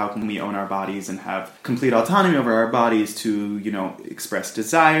all about how can we own our bodies and have complete autonomy over our bodies to, express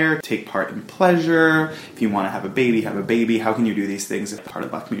desire, take part in pleasure. If you want to have a baby, How can you do these things as part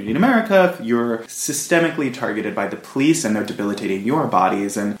of the Black community in America? If you're systemically targeted by the police and they're debilitating your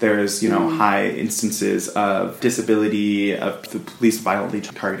bodies, and there's, high instances of disability, of the police violently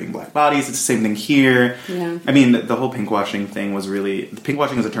targeting Black bodies. It's the same thing here. Yeah. I mean, the whole pinkwashing thing was really...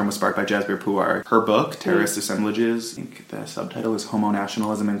 Pinkwashing as a term was sparked by Jasbir Puar. Her book, Terrorist Assemblages, I think the subtitle is Homo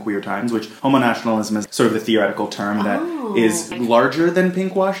Nationalism in Queer Times, which homo nationalism is sort of the theoretical term that is larger than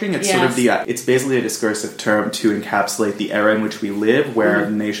pinkwashing. It's sort of it's basically a discursive term to encapsulate the era in which we live, where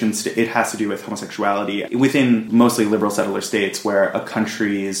nations, it has to do with homosexuality within mostly liberal settler states, where a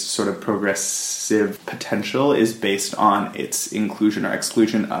country's sort of progressive potential is based on its inclusion or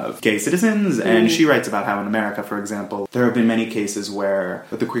exclusion of gay citizens. And she writes about how in America, for example, there have been many cases where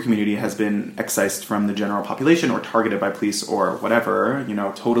the queer community has been excised from the general population or targeted by police or whatever,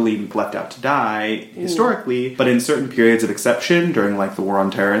 totally left out to die historically. But in certain periods of exception, during like the war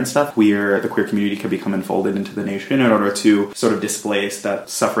on terror and stuff, the queer community can become enfolded into the nation in order to sort of displace that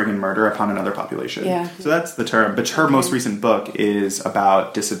suffering and murder upon another population. Yeah. So that's the term. But her most recent book is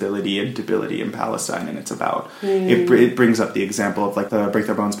about disability and debility in Palestine, and it's about it brings up the example of like the Break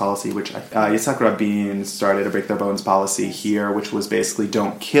Their Bones policy, which Yitzhak Rabin started a Break Their Bones policy here, which was basically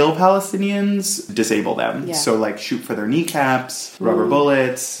don't kill Palestinians, disable them. Yeah. So like shoot for their kneecaps, rubber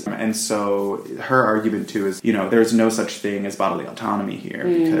bullets. And so her argument too is, there's no such thing as bodily autonomy here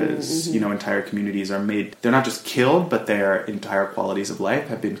because, entire communities are made, they're not just killed, but their entire qualities of life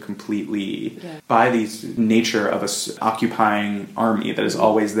have been completely, by the nature of a occupying army that is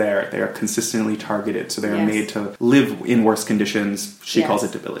always there, they are consistently targeted. So they are made to live in worse conditions. She calls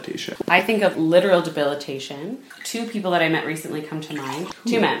it debilitation. I think of literal debilitation. Two people that I met recently come to mind.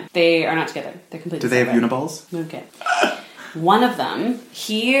 Two men. They are not together. They're completely separate. Do they have uniballs? Okay. One of them,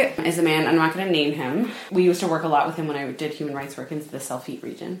 he is a man, I'm not going to name him. We used to work a lot with him when I did human rights work in the Selfheat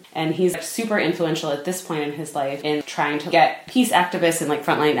region. And he's super influential at this point in his life in trying to get peace activists and like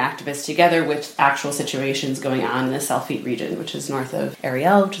frontline activists together with actual situations going on in the Selfheat region, which is north of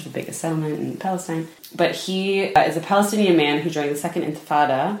Ariel, which is the biggest settlement in Palestine. But he is a Palestinian man who during the Second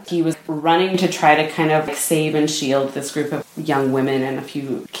Intifada, he was running to try to kind of save and shield this group of young women and a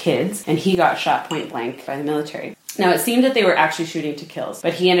few kids. And he got shot point blank by the military. Now, it seemed that they were actually shooting to kills,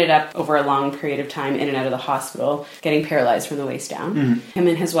 but he ended up, over a long period of time, in and out of the hospital, getting paralyzed from the waist down. Him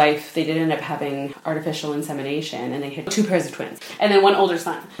and his wife, they did end up having artificial insemination, and they had 2 pairs of twins, and then 1 older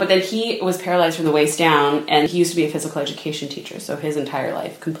son. But then he was paralyzed from the waist down, and he used to be a physical education teacher, so his entire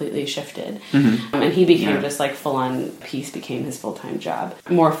life completely shifted. And he became just like full-on peace became his full-time job.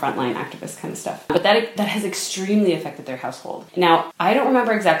 More frontline activist kind of stuff. But that has extremely affected their household. Now, I don't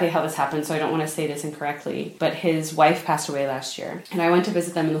remember exactly how this happened, so I don't want to say this incorrectly, but his wife passed away last year, and I went to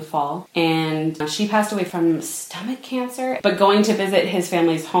visit them in the fall, and she passed away from stomach cancer. But going to visit his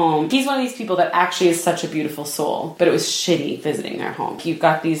family's home, he's one of these people that actually is such a beautiful soul, but it was shitty visiting their home. You've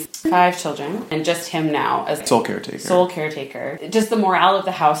got these 5 children, and just him now as sole caretaker. Just the morale of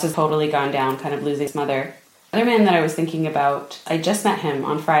the house has totally gone down, kind of losing his mother. Other man that I was thinking about, I just met him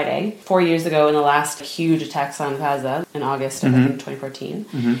on Friday, 4 years ago in the last huge attacks on Gaza in August of I think 2014.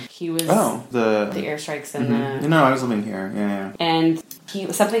 He was the airstrikes and the... No, I was living here. Yeah. And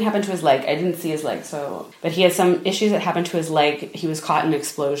Something happened to his leg. I didn't see his leg, but he had some issues that happened to his leg. He was caught in an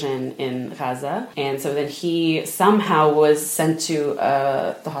explosion in Gaza, and so then he somehow was sent to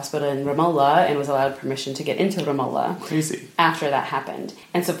the hospital in Ramallah and was allowed permission to get into Ramallah. Crazy. After that happened.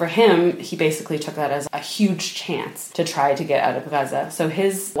 And so for him, he basically took that as a huge chance to try to get out of Gaza. So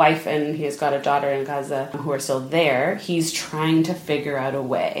his wife and he has got a daughter in Gaza who are still there. He's trying to figure out a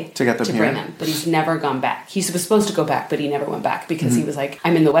way to get them to here. Bring them, but he's never gone back. He was supposed to go back, but he never went back because he was like,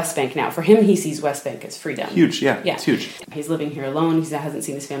 I'm in the West Bank now. For him, he sees West Bank as freedom. Huge, yeah. It's huge. He's living here alone. He hasn't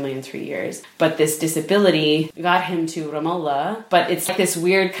seen his family in 3 years. But this disability got him to Ramallah. But it's like this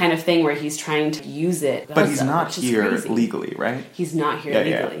weird kind of thing where he's trying to use it. But he's not here legally, right? He's not here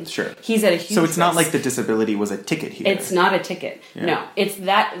legally. Yeah, sure. He's at a huge So it's not risk. like the disability was a ticket here. It's not a ticket. Yeah. No. It's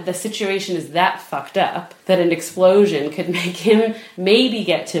that the situation is that fucked up that an explosion could make him maybe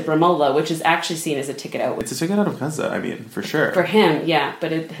get to Ramallah, which is actually seen as a ticket out. It's a ticket out of Gaza, I mean, for sure. For him, yeah.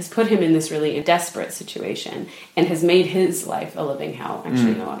 But it has put him in this really desperate situation and has made his life a living hell,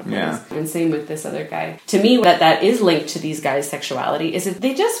 actually, in a lot of ways. Yeah. And same with this other guy. To me, that is linked to these guys' sexuality is that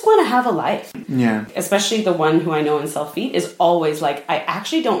they just want to have a life. Yeah. Especially the one who I know in Self-Feed is always like, I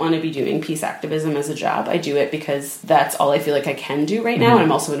actually don't want to be doing peace activism as a job. I do it because that's all I feel like I can do right now. And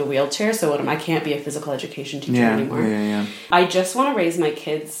I'm also in a wheelchair, so I can't be a physical education teacher anymore. Yeah. I just want to raise my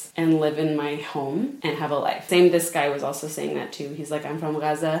kids and live in my home and have a life. Same, this guy was also saying that too. He's like, I'm from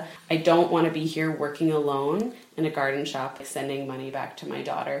Gaza. I don't want to be here working alone in a garden shop, sending money back to my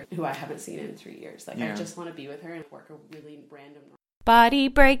daughter, who I haven't seen in 3 years. I just want to be with her and work a really random... Body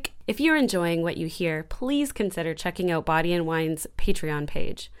break. If you're enjoying what you hear, please consider checking out Body and Wine's Patreon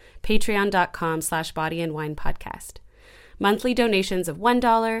page, patreon.com/bodyandwinepodcast. Monthly donations of $1,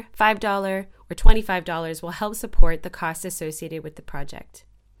 $5, or $25 will help support the costs associated with the project.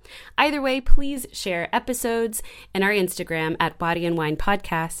 Either way, please share episodes in our Instagram at Body and Wine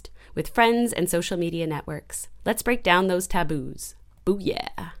Podcast with friends and social media networks. Let's break down those taboos.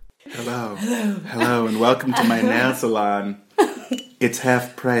 Booyah. Hello, and welcome to my nail salon. It's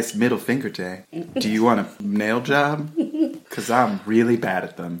half-price middle finger day. Do you want a nail job? Because I'm really bad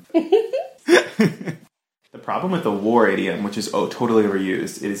at them. The problem with the war idiom, which is totally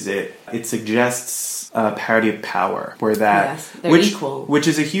overused, is it suggests a parity of power, where they're equal. Which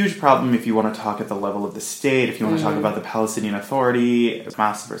is a huge problem if you want to talk at the level of the state, if you want to talk about the Palestinian Authority,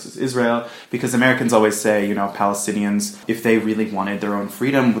 Hamas versus Israel, because Americans always say, Palestinians, if they really wanted their own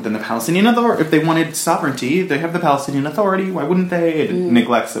freedom within the Palestinian Authority, if they wanted sovereignty, they have the Palestinian Authority, why wouldn't they? It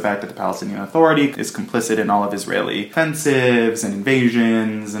neglects the fact that the Palestinian Authority is complicit in all of Israeli offensives and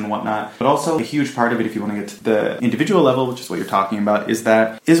invasions and whatnot. But also, a huge part of it, if you want to get to the individual level, which is what you're talking about, is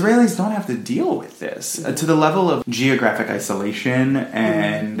that Israelis don't have to deal with this. To the level of geographic isolation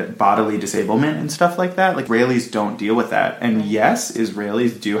and bodily disablement and stuff like that, Israelis don't deal with that. And yes,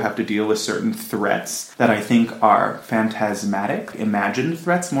 Israelis do have to deal with certain threats that I think are phantasmatic, imagined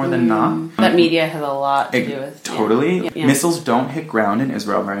threats more than not. That media has a lot to do with. Totally. Yeah. Missiles don't hit ground in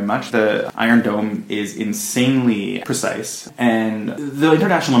Israel very much. The Iron Dome is insanely precise. And the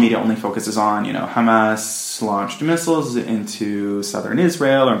international media only focuses on, Hamas launched missiles into southern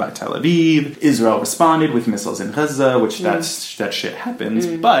Israel or by Tel Aviv. Israel responded with missiles in Gaza, which that shit happens.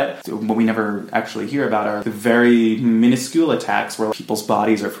 But what we never actually hear about are the very minuscule attacks where people's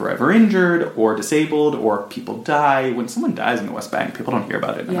bodies are forever injured or disabled or people die. When someone dies in the West Bank, people don't hear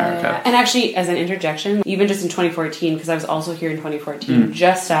about it in America. Yeah. And actually, as an interjection, even just in 2014, because I was also here in 2014,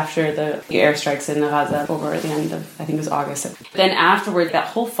 just after the airstrikes in Gaza over the end of, I think it was August. Then afterward, that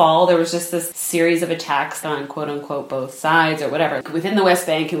whole fall, there was just this series of attacks on quote-unquote both sides or whatever. Within the West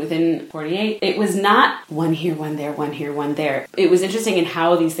Bank and within 48, it was not one here, one there, one here, one there. It was interesting in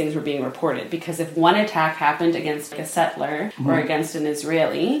how these things were being reported, because if one attack happened against a settler or against an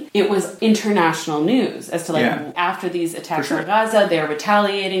Israeli, it was international news as to after these attacks on Gaza, they're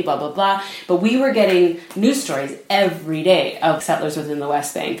retaliating, blah, blah, blah. But we were getting news stories every day of settlers within the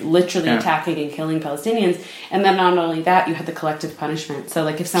West Bank literally attacking and killing Palestinians. And then not only that, you had the collective punishment. So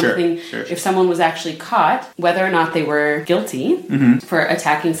if something, if someone was actually caught, whether or not they were guilty for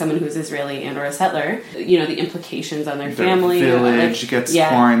attacking someone who's Israeli and or a settler, the implications on their family. The village gets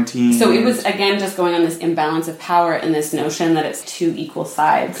quarantined. So it was, again, just going on this imbalance of power and this notion that it's two equal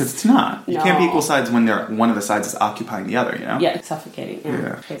sides. Because it's not. You can't be equal sides when one of the sides is occupying the other, Yeah, it's suffocating.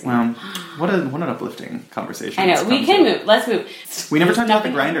 Yeah. Well, what an uplifting conversation. I know. We can move. Let's move. We never talked about the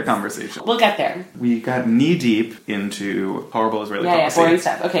Grindr conversation. We'll get there. We got knee-deep into horrible Israeli policy. Boring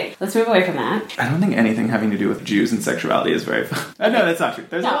stuff. Okay, let's move away from that. I don't think anything having to do with Jews and sexuality is very fun. No, that's not true.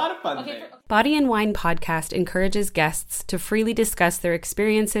 There's a lot of fun things. Body and Wine Podcast encourages guests to freely discuss their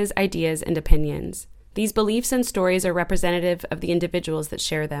experiences, ideas, and opinions. These beliefs and stories are representative of the individuals that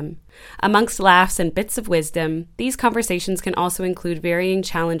share them. Amongst laughs and bits of wisdom, these conversations can also include varying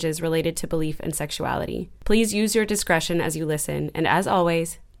challenges related to belief and sexuality. Please use your discretion as you listen, and as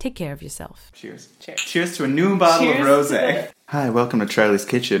always, take care of yourself. Cheers. Cheers. Cheers to a new bottle Cheers of to rosé. Hi, welcome to Charlie's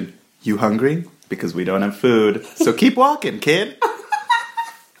Kitchen. You hungry? Because we don't have food. So keep walking, kid.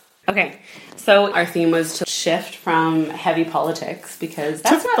 Okay, so our theme was to shift from heavy politics because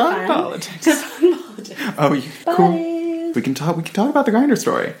that's not fun fun. politics. To fun politics. Oh, cool. We can talk about the grinder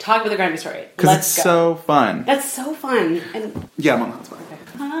story. Talk about the grinder story. Because it's so fun. That's so fun. And Yeah, I'm on the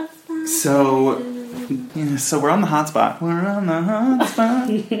hotspot. So we're on the hotspot. We're on the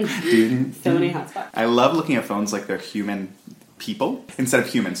hotspot. So many hotspots. I love looking at phones like they're human people instead of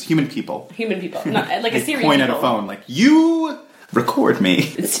humans. Human people. Human people. Not like a They Siri point people. at a phone like, you record me.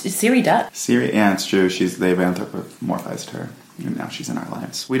 Siri does. Siri, yeah, it's true. They've anthropomorphized her. And now she's in our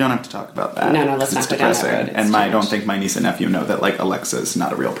lives. We don't have to talk about that. No, let's 'cause not it's go down that depressing. road. It's And too I don't much. think my niece and nephew know that, like, Alexa's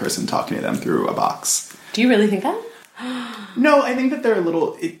not a real person talking to them through a box. Do you really think that? No, I think that they're a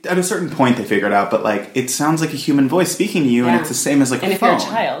little... at a certain point, they figure it out, but, like, it sounds like a human voice speaking to you, and Yeah. it's the same as, like, And a if phone. you're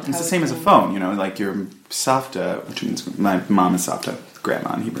a child, It's how the same would as a you- phone, you know? Like, your Savta, which means my mom is Savta,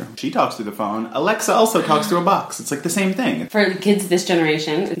 grandma in Hebrew. She talks through the phone. Alexa also talks through a box. It's, like, the same thing. For the kids this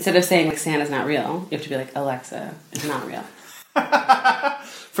generation, instead of saying like Santa's not real, you have to be like Alexa is not real.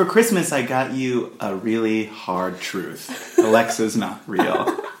 For Christmas, I got you a really hard truth. Alexa's not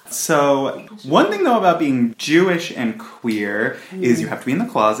real. So, one thing though about being Jewish and queer is you have to be in the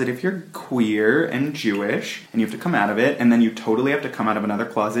closet if you're queer and Jewish, and you have to come out of it, and then you totally have to come out of another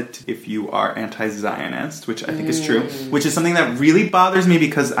closet if you are anti-Zionist, which I think is true, which is something that really bothers me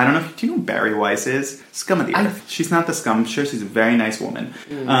because, I don't know, do you know who Barry Weiss is? Scum of the earth. She's not the scum, I'm sure she's a very nice woman.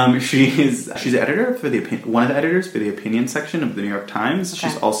 She's editor for one of the editors for the opinion section of the New York Times. Okay.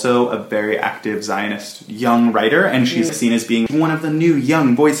 She's also a very active Zionist young writer, and she's seen as being one of the new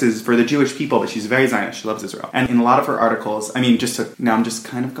young voices for the Jewish people, but she's very Zionist. She loves Israel. And in a lot of her articles, I mean, now I'm just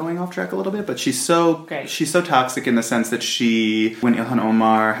kind of going off track a little bit, but she's so toxic in the sense that when Ilhan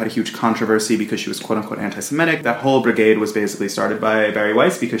Omar had a huge controversy because she was quote-unquote anti-Semitic, that whole brigade was basically started by Barry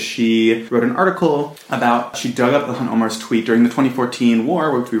Weiss because she wrote an article she dug up Ilhan Omar's tweet during the 2014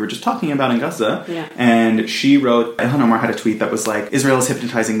 war, which we were just talking about in Gaza, and she wrote, Ilhan Omar had a tweet that was like, Israel is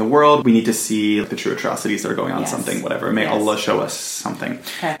hypnotizing the world, we need to see the true atrocities that are going on, something, whatever, may Allah show us something.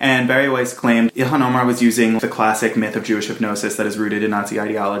 Okay. And Barry Weiss claimed Ilhan Omar was using the classic myth of Jewish hypnosis that is rooted in Nazi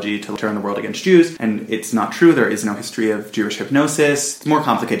ideology to turn the world against Jews, and it's not true. There is no history of Jewish hypnosis. It's more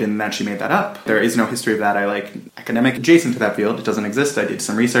complicated than that. She made that up. There is no history of that. I like academic adjacent to that field. It doesn't exist. I did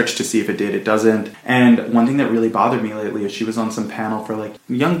some research to see if it did. It doesn't. And one thing that really bothered me lately is she was on some panel for like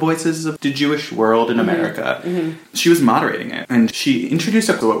young voices of the Jewish world in America. She was moderating it, and she introduced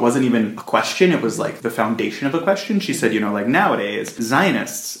it, so it wasn't even a question. It was like the foundation of a question. She said, like nowadays,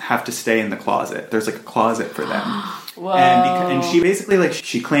 Zionists have to stay in the closet. There's like a closet for them. Whoa. And she basically,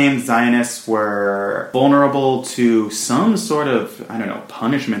 she claimed Zionists were vulnerable to some sort of,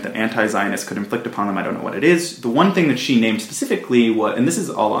 punishment that anti-Zionists could inflict upon them. I don't know what it is. The one thing that she named specifically and this is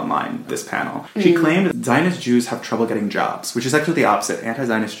all online, this panel, she claimed that Zionist Jews have trouble getting jobs, which is actually the opposite.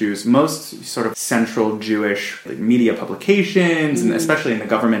 Anti-Zionist Jews, most sort of central Jewish media publications, and especially in the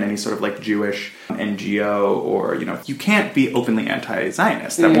government, any sort of like Jewish NGO or, you can't be openly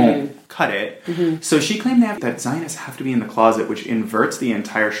anti-Zionist. That won't cut it. So she claimed that Zionists have to be in the closet, which inverts the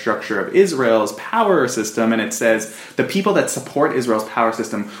entire structure of Israel's power system, and it says the people that support Israel's power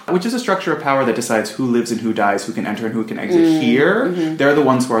system, which is a structure of power that decides who lives and who dies, who can enter and who can exit here, they're the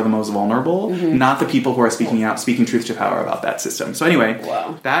ones who are the most vulnerable, not the people who are speaking truth to power about that system. So anyway,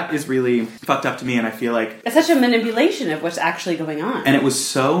 that is really fucked up to me, and I feel like it's such a manipulation of what's actually going on. And it was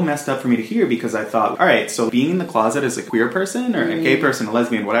so messed up for me to hear because I thought, all right, so being in the closet as a queer person or a gay person, a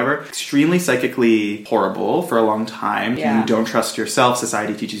lesbian, whatever, extremely psychically horrible for a long time. Yeah. You don't trust yourself.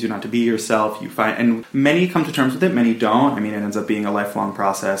 Society teaches you not to be yourself. And many come to terms with it, many don't. I mean, it ends up being a lifelong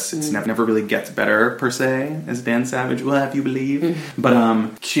process. It's never really gets better, per se, as Dan Savage will have you believe.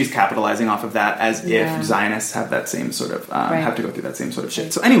 But she's capitalizing off of that as if Zionists have that same sort of, have to go through that same sort of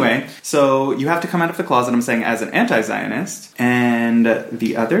shit. So anyway, so you have to come out of the closet, I'm saying, as an anti-Zionist. And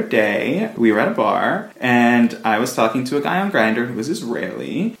the other day, we were at a bar, and I was talking to a guy on Grindr who was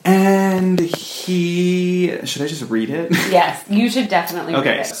Israeli, and should I just just read it? Yes, you should definitely read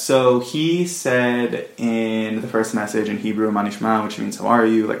Okay, it. so he said in the first message in Hebrew, Manishma, which means how are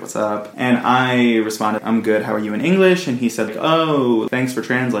you, like what's up? And I responded, I'm good, how are you in English? And he said, like, oh, thanks for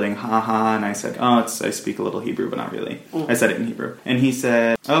translating, haha. And I said, I speak a little Hebrew, but not really. I said it in Hebrew. And he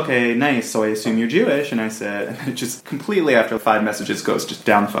said, okay, nice, so I assume you're Jewish. And I said, and it just completely after 5 messages goes just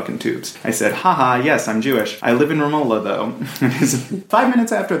down the fucking tubes. I said, haha, yes, I'm Jewish. I live in Ramallah, though. 5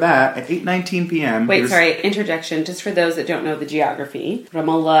 minutes after that, at 8:19 p.m. Wait, sorry, interjection. Just for those that don't know the geography,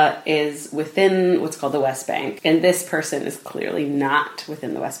 Ramallah is within what's called the West Bank, and this person is clearly not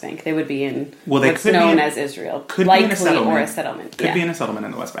within the West Bank. They would be in what's known as Israel, could likely, be in a settlement. or a settlement. Could be in a settlement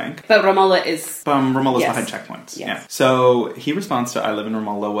in the West Bank. But Ramallah is... Ramallah's yes. behind checkpoints. Yes. Yeah. So he responds to I live in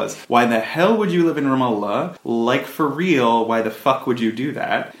Ramallah was, why the hell would you live in Ramallah? Like, for real, why the fuck would you do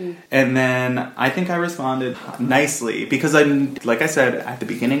that? And then I think I responded nicely, because like I said at the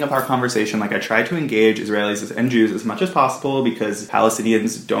beginning of our conversation, like I try to engage Israelis and Jews as much as possible, because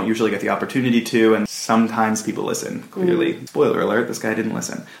Palestinians don't usually get the opportunity to, and sometimes people listen. Clearly, spoiler alert, this guy didn't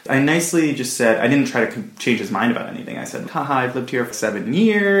listen. I nicely just said, I didn't try to change his mind about anything. I said, haha, I've lived here for 7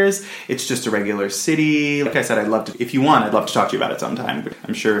 years. It's just a regular city. Like I said, I'd love to, if you want, I'd love to talk to you about it sometime. But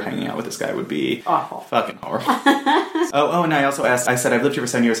I'm sure hanging out with this guy would be awful. Fucking horrible. And I also asked, I said, I've lived here for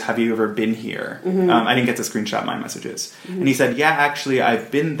 7 years. Have you ever been here? I didn't get to screenshot my messages. And he said, yeah, actually,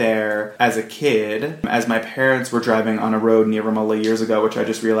 I've been there as a kid, as my parents were driving on a road near Ramallah years ago, which I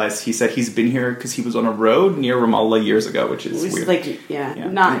just realized he said he's been here because he was on a road near Ramallah years ago, which is weird. Like,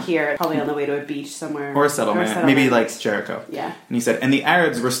 not here, probably on the way to a beach somewhere. Or a settlement. Maybe like Jericho. Yeah. And he said, and the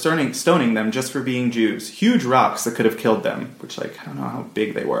Arabs were stoning them just for being Jews. Huge rocks that could have killed them, which, like, I don't know how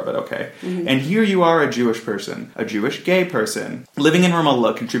big they were, but okay. And here you are, a Jewish person, a Jewish gay person, living in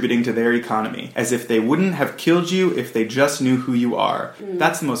Ramallah, contributing to their economy, as if they wouldn't have killed you if they just knew who you are.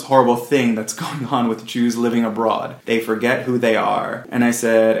 That's the most horrible thing that's going on with Jews living abroad. They forget who they are. And I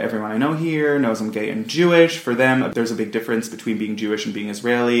said, everyone I know here knows I'm gay and Jewish. For them, there's a big difference between being Jewish and being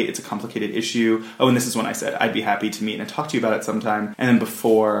Israeli. It's a complicated issue. Oh, and this is when I said, I'd be happy to meet and talk to you about it sometime. And then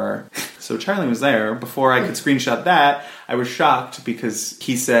before... So Charlie was there. Before I could screenshot that, I was shocked because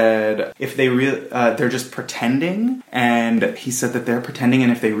he said if they they're just pretending, and he said that they're pretending,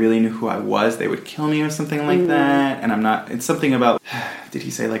 and if they really knew who I was, they would kill me or something like that. And I'm not. It's something about. Did he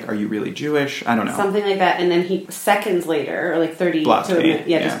say like, "Are you really Jewish?" I don't know. Something like that, and then he seconds later, or like 30 blocked to a me.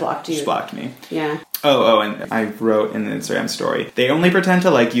 minute, just blocked you. Just blocked me. Yeah. And I wrote in the Instagram story, they only pretend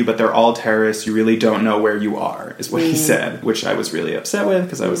to like you, but they're all terrorists. You really don't know where you are, is what he said, which I was really upset with,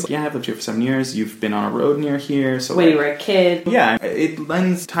 because I was like, yeah, I've lived here for 7 years. You've been on a road near here. So when you were a kid. Yeah,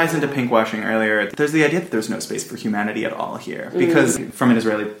 it ties into pinkwashing earlier. There's the idea that there's no space for humanity at all here. Because from an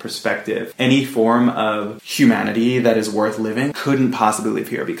Israeli perspective, any form of humanity that is worth living couldn't possibly live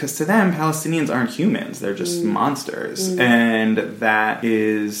here, because to them, Palestinians aren't humans. They're just monsters. And that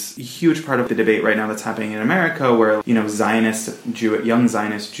is a huge part of the debate right now that's happening in America, where, young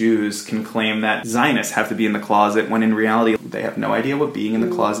Zionist Jews can claim that Zionists have to be in the closet, when in reality they have no idea what being in the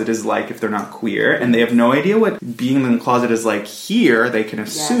closet is like if they're not queer, and they have no idea what being in the closet is like here. They can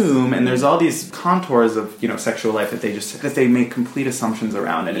assume, and there's all these contours of sexual life that they make complete assumptions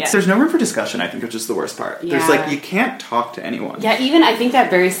around, and there's no room for discussion. I think, which is the worst part. There's you can't talk to anyone. Yeah, even I think that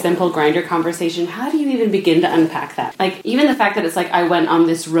very simple Grindr conversation, how do you even begin to unpack that? Like, even the fact that it's like, I went on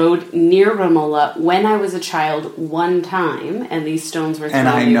this road near Ramallah when I was a child one time, and these stones were thrown. And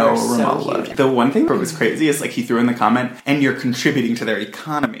I know Ramallah. So the one thing that was crazy is like he threw in the comment, and you're contributing to their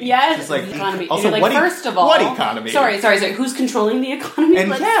economy. Yes, it's like economy. Also, like, first of all, what economy? Sorry. Who's controlling the economy? And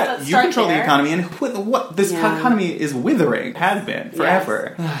let's you control the economy, and what this economy is withering, has been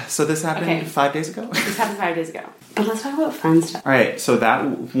forever. Yes. So this happened 5 days ago. This happened 5 days ago. But let's talk about fun stuff. All right, so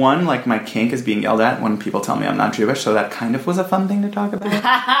that one, like, my kink is being yelled at when people tell me I'm not Jewish, so that kind of was a fun thing to talk about.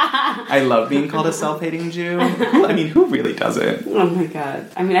 I love being called a self-hating Jew. Who really doesn't? Oh my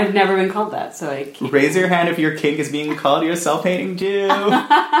god. I mean, I've never been called that, so I can't. Raise your hand if your kink is being called you're a self-hating Jew.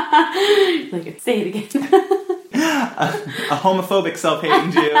 Say it again. A homophobic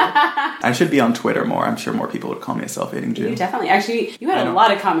self-hating Jew. I should be on Twitter more. I'm sure more people would call me a self-hating Jew. You definitely. Actually, you had a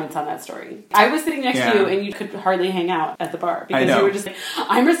lot of comments on that story. I was sitting next to you, and you could hardly hang out at the bar because you were just like,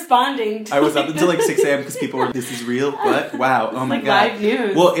 I'm responding to I was up until like 6 a.m. because people were, this is real? What? Wow. Oh my god. Live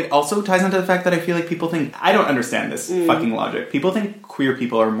news. Well, it also ties into the fact that I feel like people think, I don't understand this fucking logic. People think queer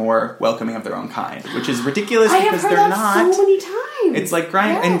people are more welcoming of their own kind, which is ridiculous because they're not. So many times. It's like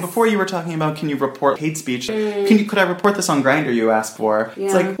Grindr. Yes. And before you were talking about, can you report hate speech? Could I report this on Grindr, you asked for? Yeah.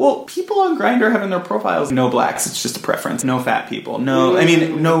 It's like, well, people on Grindr have in their profiles no blacks. It's just a preference. No fat people. No,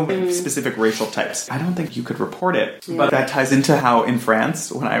 no specific racial types. I don't think you could report it. Yeah. But that ties into how in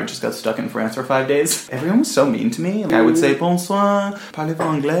France, when I just got stuck in France for 5 days, everyone was so mean to me. Like, I would say, bonsoir, parlez-vous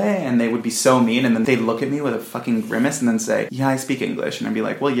anglais? And they would be so mean. And then they'd look at me with a fucking grimace and then say, yeah, I speak English. And I'd be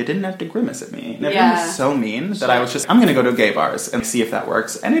like, well, you didn't have to grimace at me. And everyone was so mean that I was just, I'm going to go to gay bars and see if that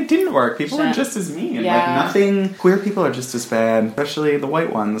works. And it didn't work. People are just as mean. Yeah. Like, nothing. Queer people are just as bad, especially the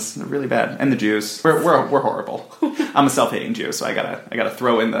white ones. They're really bad. And the Jews. We're horrible. I'm a self-hating Jew, so I gotta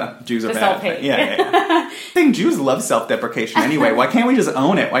throw in the Jews are bad. Self-hate. Yeah. I think Jews love self-deprecation anyway. Why can't we just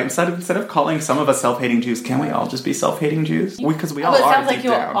own it? Why instead of calling some of us self-hating Jews, can't we all just be self-hating Jews? Because we all are. It sounds like deep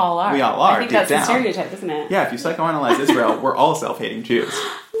you down. all are. We all are. I think deep that's down. the stereotype, isn't it? Yeah, if you psychoanalyze Israel, we're all self-hating Jews.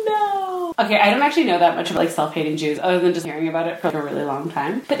 No. Okay, I don't actually know that much about self-hating Jews, other than just hearing about it for a really long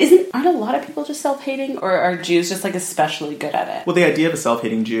time. But aren't a lot of people just self-hating, or are Jews just especially good at it? Well, the idea of a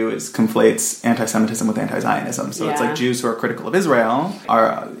self-hating Jew conflates anti-Semitism with anti-Zionism. So it's like Jews who are critical of Israel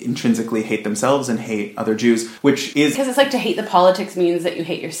are intrinsically hate themselves and hate other Jews, which is because it's like to hate the politics means that you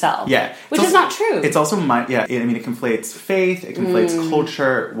hate yourself. Yeah, which is not true. It's also it conflates faith, it conflates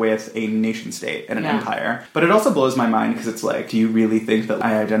culture with a nation state and an empire. But it also blows my mind because it's like, do you really think that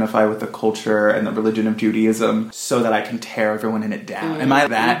I identify with the culture and the religion of Judaism so that I can tear everyone in it down? Am I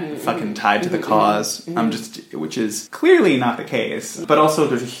that fucking tied to the cause? Which is clearly not the case. But also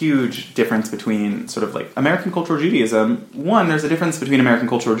there's a huge difference between sort of like American cultural Judaism. One, there's a difference between American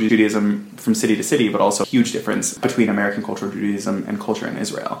cultural Judaism from city to city, but also a huge difference between American cultural Judaism and culture in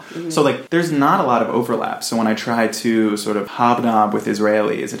Israel. So like there's not a lot of overlap. So when I try to sort of hobnob with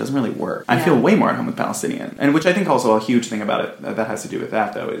Israelis, it doesn't really work. I feel way more at home with Palestinians. And which I think also a huge thing about it that has to do with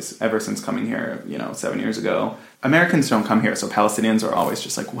that though is ever since coming here, 7 years ago, Americans don't come here, so Palestinians are always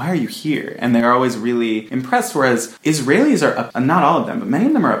just like, why are you here? And they're always really impressed, whereas Israelis are, not all of them, but many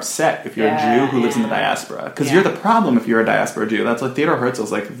of them are upset if you're a Jew who lives in the diaspora. Because you're the problem if you're a diaspora Jew. That's what Theodor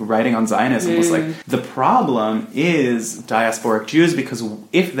Herzl's like writing on Zionism was like, the problem is diasporic Jews because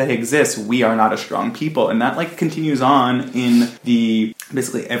if they exist, we are not a strong people. And that like continues on in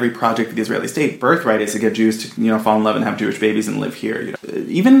basically every project of the Israeli state. Birthright is to get Jews to, fall in love and have Jewish babies and live here.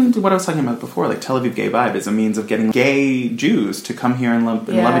 Even what I was talking about before, like Tel Aviv Gay Vibe is a means of getting gay Jews to come here and love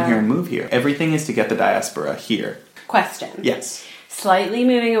it here and move here. Everything is to get the diaspora here. Question. Yes. Slightly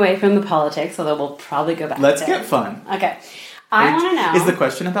moving away from the politics, although we'll probably go back Let's to get fun. Okay. I want to know. Is the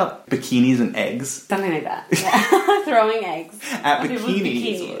question about bikinis and eggs? Something like that. Yeah. Throwing eggs. At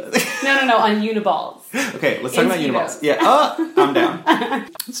bikinis. No, on uniballs. Okay, let's talk about uniballs. Yeah, I'm down.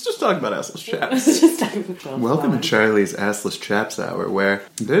 Let's just talk about assless chaps. Welcome to Charlie's Assless Chaps Hour, where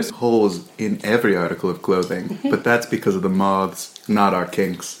there's holes in every article of clothing, but that's because of the moths, not our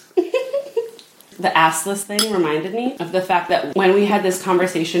kinks. The assless thing reminded me of the fact that when we had this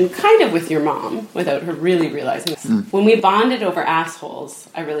conversation kind of with your mom, without her really realizing this, when we bonded over assholes,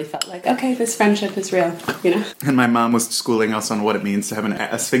 I really felt like, okay, this friendship is real, And my mom was schooling us on what it means to have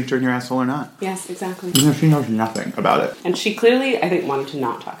a sphincter in your asshole or not. Yes, exactly. She knows nothing about it. And she clearly, I think, wanted to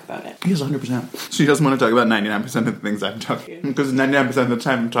not talk about it. Yes, 100%. She doesn't want to talk about 99% of the things I'm talking about. Because 99% of the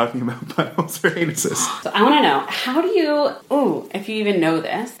time I'm talking about buttholes or anuses. So I want to know, how do you, if you even know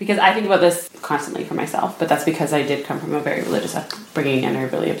this, because I think about this constantly for myself, but that's because I did come from a very religious upbringing and I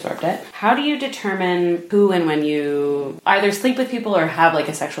really absorbed it. How do you determine who and when you either sleep with people or have like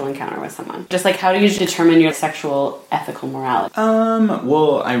a sexual encounter with someone? Just like, how do you determine your sexual ethical morality?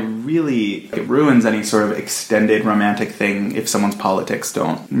 Well, it ruins any sort of extended romantic thing if someone's politics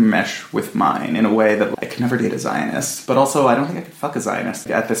don't mesh with mine in a way that I could never date a Zionist. But also, I don't think I could fuck a Zionist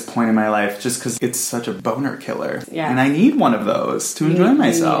at this point in my life just because it's such a boner killer. Yeah. And I need one of those to enjoy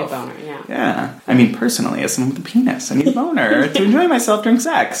myself. You need a boner, yeah. Yeah. I mean, personally, as someone with a penis, I need a boner to enjoy myself during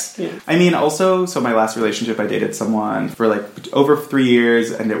sex. Yeah. I mean, also, so my last relationship, I dated someone for like over 3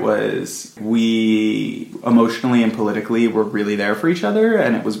 years, and we emotionally and politically were really there for each other,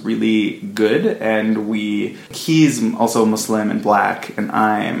 and it was really good, and he's also Muslim and black, and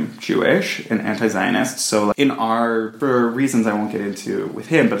I'm Jewish and anti-Zionist, so for reasons I won't get into with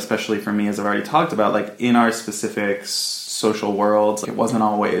him, but especially for me, as I've already talked about, like in our specific social worlds, it wasn't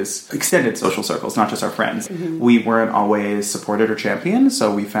always extended social circles, not just our friends. Mm-hmm. We weren't always supported or championed,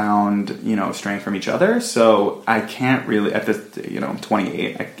 so we found, strength from each other. So I can't really, at this, I'm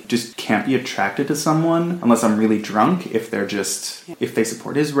 28, I just can't be attracted to someone unless I'm really drunk if they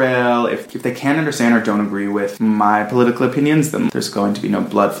support Israel, if they can't understand or don't agree with my political opinions, then there's going to be no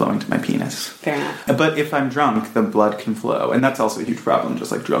blood flowing to my penis. Fair enough. But if I'm drunk, the blood can flow, and that's also a huge problem,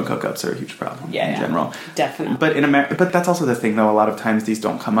 just like drunk hookups are a huge problem in general. Definitely. But that's also the thing, though. A lot of times these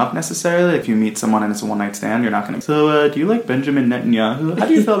don't come up necessarily. If you meet someone and it's a one-night stand, you're not going to... So, do you like Benjamin Netanyahu? How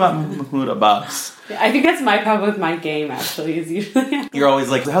do you feel about Mahmoud Abbas? I think that's my problem with my game, actually, is usually... You're always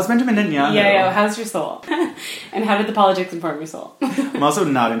like, how's Benjamin Netanyahu? Yeah, how's your soul? And how did the politics inform your soul? I'm also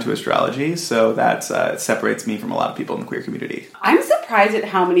not into astrology, so that separates me from a lot of people in the queer community. I'm surprised at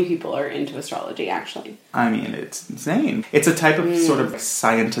how many people are into astrology, actually. I mean, it's insane. It's a type of sort of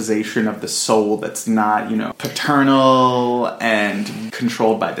scientization of the soul that's not, paternal and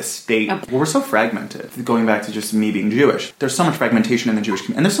controlled by the state. Well, we're so fragmented. Going back to just me being Jewish, there's so much fragmentation in the Jewish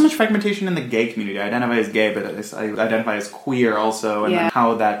community. And there's so much fragmentation in the gay community. I identify as gay, but I identify as queer also. And then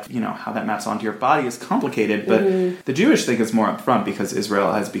how that maps onto your body is complicated. But the Jewish thing is more upfront because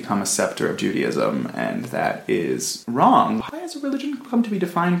Israel has become a scepter of Judaism, and that is wrong. Why has a religion come to be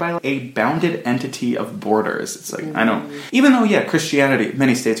defined by a bounded entity of borders? It's like, I know. Even though, Christianity,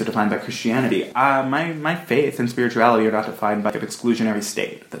 many states are defined by Christianity, my faith and spirituality are not defined by an exclusionary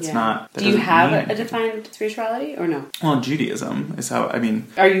state. That's not... That Do you have a defined spirituality or no? Well, Judaism is how,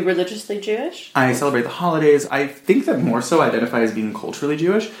 Are you religiously Jewish? I celebrate the holidays. I think that more so identify as being culturally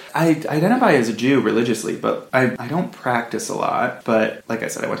Jewish. I identify as a Jew religiously, but I don't practice a lot. But like I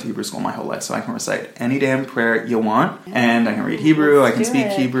said, I went to Hebrew school my whole life, so I can recite any damn prayer you want. And I can read Hebrew, I can speak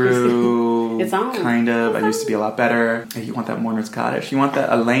Hebrew. It's on. Kind of. I used to be a lot better. Hey, you want that Mourner's Kaddish? You want that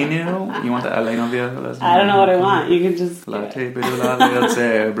Aleinu? You want that Aleinu? I don't know what I want. You can just... No.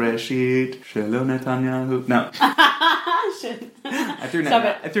 Shit. I threw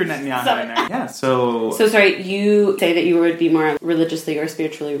Netanyahu in there. Yeah, so... So sorry, you say that you would be more religiously or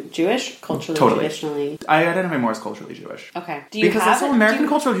spiritually Jewish? Culturally, totally. Traditionally? I identify more as culturally Jewish. Okay. Because also American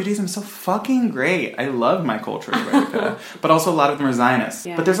cultural Judaism is so fucking great. I love my culture in America. But also a lot of them are Zionists.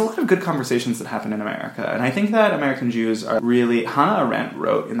 Yeah. But there's a lot of good conversations that happen in America. And I think that American Jews are really... Hannah Arendt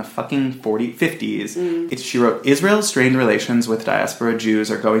wrote in the fucking 50s, she wrote, Israel's strained relations with diaspora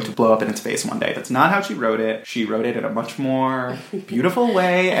Jews are going to blow up in its face one day. That's not how she wrote it. She wrote it in a much more beautiful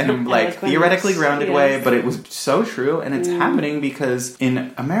way and theoretically grounded way, but it was so true, and it's happening because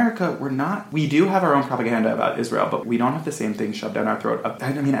in America, we do have our own propaganda about Israel, but we don't have the same thing shoved down our throat,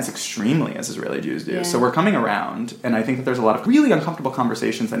 as extremely as Israeli Jews do. Yeah. So we're coming around, and I think that there's a lot of really uncomfortable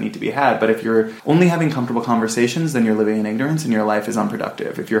conversations that need to be had, but if you're only having comfortable conversations, then you're living in ignorance and your life is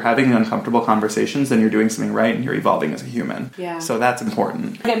unproductive. If you're having uncomfortable conversations, then you're doing something right and you're evolving as a human. Yeah. So that's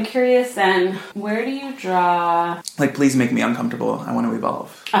important. I'm curious then, where do you draw... please make me uncomfortable. I want to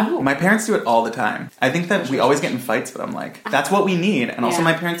evolve. Oh. My parents do it all the time. I think that we always get in fights, but I'm like, that's what we need. And also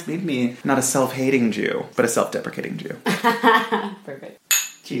my parents made me not a self-hating Jew, but a self-deprecating Jew. Perfect.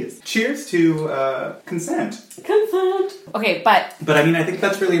 Cheers to consent. Consent. Okay, but I think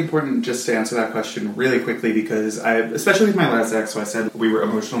that's really important just to answer that question really quickly because especially with my last ex, so I said we were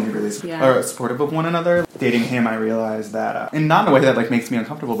emotionally really supportive of one another. Dating him, I realized that, and not in a way that makes me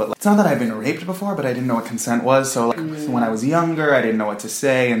uncomfortable, but it's not that I've been raped before, but I didn't know what consent was. So when I was younger, I didn't know what to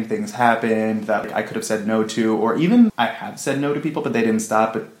say, and things happened that I could have said no to, or even I have said no to people, but they didn't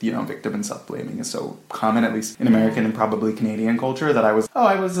stop. But victim and self-blaming is so common, at least in American and probably Canadian culture, that I was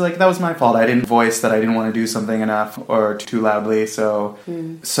like, that was my fault. I didn't voice that I didn't want to do something enough or too loudly. So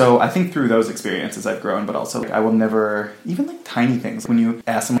I think through those experiences I've grown, but also I will never, even tiny things, when you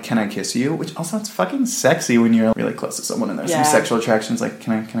ask someone, can I kiss you? Which also it's fucking sexy when you're really close to someone and there's some sexual attractions,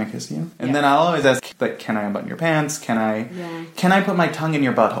 can I kiss you? And then I'll always ask, can I unbutton your pants? Can I put my tongue in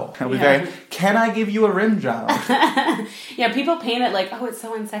your butthole? It'll be can I give you a rim job? People paint it it's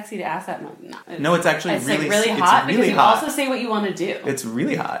so unsexy to ask that. No, it's actually really hot, because you also say what you want to do. It's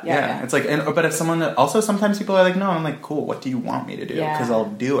really hot. Yeah. It's but if someone, also sometimes people are like, no, I'm like, cool, what do you want me to do? Because I'll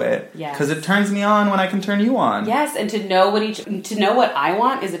do it. Because it turns me on when I can turn you on. Yes, and to know what I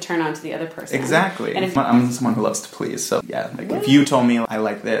want is a turn on to the other person. Exactly. And I'm someone who loves to please, so if you told me I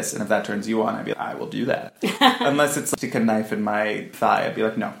like this, and if that turns you on, I'd be like, I will do that. Unless it's stick a knife in my thigh, I'd be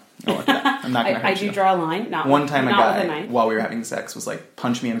like, no. I'm not gonna hurt I do draw a line. One time a guy, while we were having sex, was like,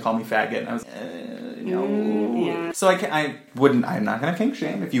 punch me and call me faggot, and I was no. So I'm not gonna kink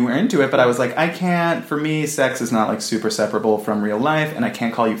shame if you were into it, but I was like, I can't, for me, sex is not super separable from real life, and I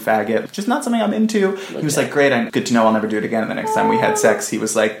can't call you faggot. It's just not something I'm into. He was like, great, good to know, I'll never do it again. And the next time we had sex, he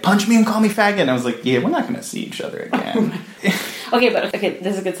was like, punch me and call me faggot, and I was like, yeah, we're not gonna see each other again. Okay,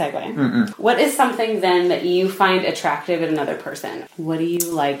 this is a good segue. What is something then that you find attractive in another person? What do you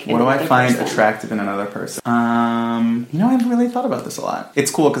like in What do another I find person? attractive in another person? I haven't really thought about this a lot.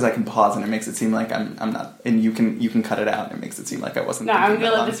 It's cool because I can pause and it makes it seem like I'm not, and you can cut it out and it makes it seem like I wasn't. No, thinking I'm gonna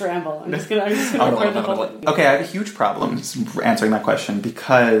that let long. this ramble. I'm just gonna record the whole thing. Okay, I have a huge problem answering that question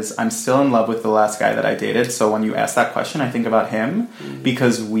because I'm still in love with the last guy that I dated. So when you ask that question, I think about him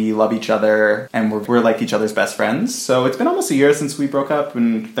because we love each other and we're like each other's best friends. So it's been almost a year since we broke up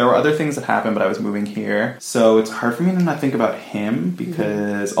and there were other things that happened, but I was moving here. So it's hard for me to not think about him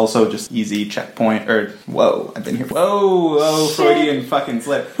because also just easy checkpoint or whoa, I've been here. Whoa, Freudian fucking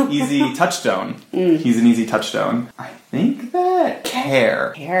slip. Easy touchstone. He's an easy touchstone. I think that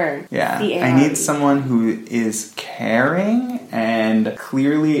care. Yeah. I need someone who is caring and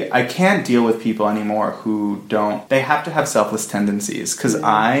clearly I can't deal with people anymore who they have to have selfless tendencies because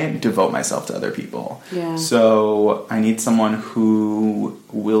I devote myself to other people. Yeah. So I need someone who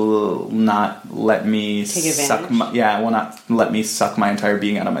will not let me will not let me suck my entire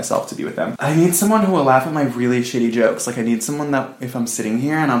being out of myself to be with them. I need someone who will laugh at my really shitty jokes. Like I need someone that if I'm sitting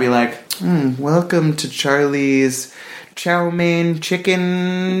here and I'll be like, welcome to Charlie's chow mein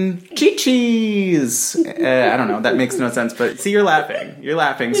chicken chi-cheese. I don't know. That makes no sense. But see, you're laughing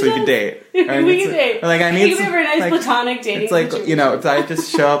so we can date. We can date. Like I need a very nice platonic dating. It's like, if I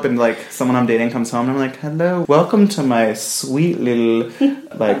just show up and like someone I'm dating comes home and I'm like, hello, welcome to my sweet little,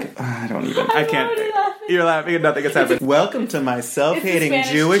 I can't. You're laughing and nothing has happened. Welcome to my self-hating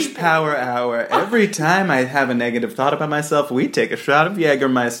Jewish power hour. Every time I have a negative thought about myself, we take a shot of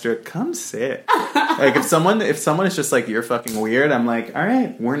Jägermeister. Come sit. Like if someone is just like, you're fucking weird, I'm like, all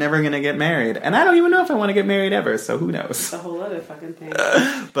right, we're never gonna get married. And I don't even know if I want to get married ever, so who knows? It's a whole other fucking thing.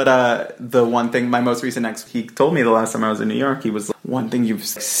 But the one thing, my most recent ex, he told me the last time I was in New York, he was like, one thing you've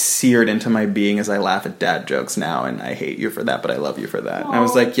seared into my being is I laugh at dad jokes now, and I hate you for that, but I love you for that. Aww. And I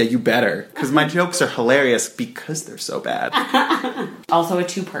was like, yeah, you better. Because my jokes are hilarious because they're so bad. Also a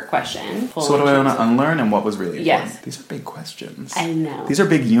two-part question. So what do I want to unlearn and what was really important? Yes. These are big questions. I know. These are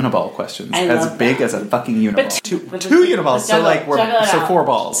big uniball questions. As big as a fucking uniball. But two uniballs, so 4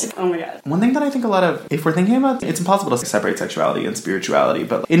 balls. Oh my god. One thing that I think a lot of, if we're thinking about, it's impossible to separate sexuality and spirituality,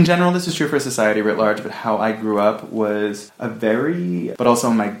 but in general, this is true for society writ large, but how I grew up was but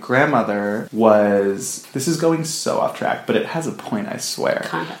also my grandmother was, this is going so off track, but it has a point, I swear.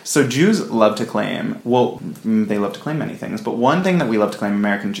 So Jews love to claim, they love to claim many things, but one thing that we love to claim,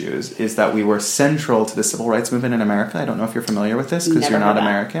 American Jews, is that we were central to the civil rights movement in America. I don't know if you're familiar with this, because you're not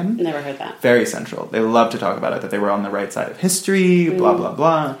American. Never heard that. Very central. They love to talk about it, that they were on the right side of history, blah, blah,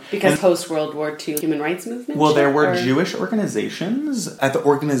 blah. Because post-World War II human rights movement? Well, there were Jewish organizations at the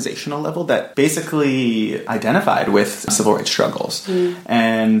organizational level that basically identified with civil rights struggles.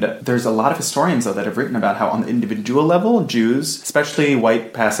 And there's a lot of historians, though, that have written about how on the individual level, Jews, especially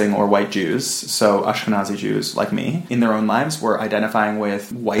white passing or white Jews, so Ashkenazi Jews like me, in their own lives were identifying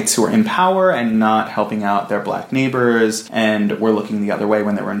with whites who were in power and not helping out their black neighbors and were looking the other way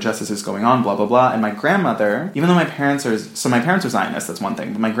when there were injustices going on, blah, blah, blah. And my grandmother, even though my parents are Zionists, that's one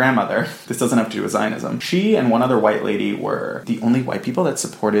thing, but my grandmother, this doesn't have to do with Zionism, she and one other white lady were the only white people that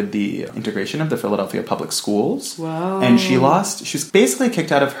supported the integration of the Philadelphia public schools. Wow. And she was basically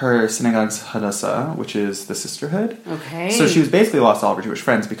kicked out of her synagogue's Hadassah, which is the sisterhood. Okay. So she was basically lost all of her Jewish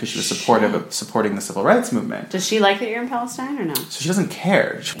friends because she was supporting the civil rights movement. Does she like that you're in Palestine or no? So she doesn't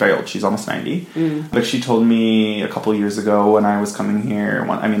care. She's very old. She's almost 90. But she told me a couple years ago when I was coming here,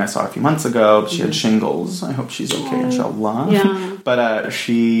 I saw her a few months ago, but she had shingles. I hope she's okay, inshallah. Yeah. But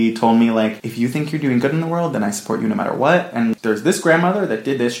she told me, like, if you think you're doing good in the world, then I support you no matter what. And there's this grandmother that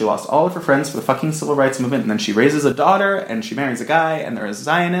did this. She lost all of her friends for the fucking civil rights movement, and then she raises a daughter, and she marries a guy, and they're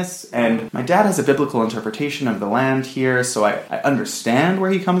Zionists. And my dad has a biblical interpretation of the land here, so I understand where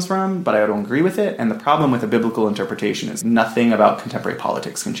he comes from, but I don't agree with it. And the problem with a biblical interpretation is nothing about contemporary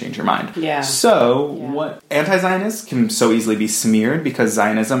politics can change your mind. Yeah. So, what anti-Zionists can so easily be smeared because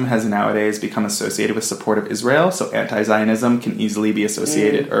Zionism has nowadays become associated with support of Israel, so anti-Zionism can easily be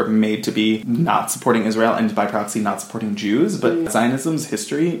associated or made to be not supporting Israel and by proxy not supporting Jews. But Zionism's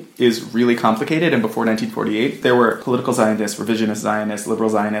history is really complicated, and before 1948 there were political Zionists, revisionist Zionists, liberal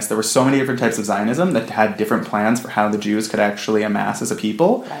Zionists. There were so many different types of Zionism that had different plans for how the Jews could actually amass as a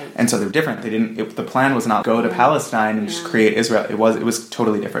people. Right. And so they're different. The plan was not go to Palestine and just create Israel. It was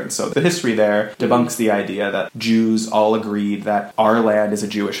totally different. So the history there debunks the idea that Jews all agreed that our land is a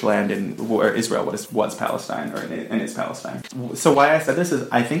Jewish land and where Israel was Palestine and is Palestine. So why I said this is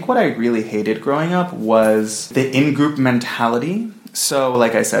I think what I really hated growing up was the in-group mentality So,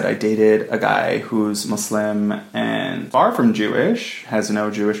 like I said, I dated a guy who's Muslim and far from Jewish, has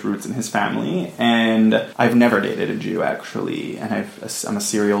no Jewish roots in his family, and I've never dated a Jew, actually, and I'm a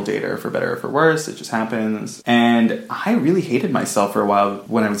serial dater, for better or for worse, it just happens. And I really hated myself for a while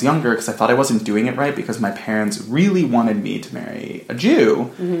when I was younger, because I thought I wasn't doing it right, because my parents really wanted me to marry a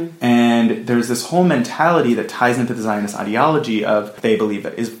Jew, and there's this whole mentality that ties into the Zionist ideology of they believe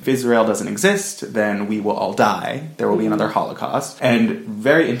that if Israel doesn't exist, then we will all die, there will be another Holocaust. And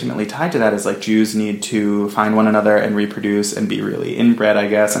very intimately tied to that is like Jews need to find one another and reproduce and be really inbred, I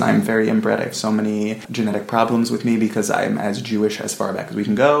guess. And I'm very inbred. I have so many genetic problems with me because I'm as Jewish as far back as we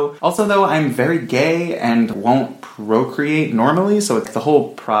can go. Also, though, I'm very gay and won't procreate normally. So it's the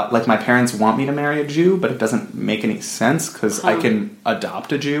whole like my parents want me to marry a Jew, but it doesn't make any sense because I can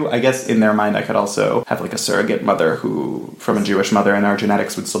adopt a Jew. I guess in their mind, I could also have like a surrogate mother who from a Jewish mother and our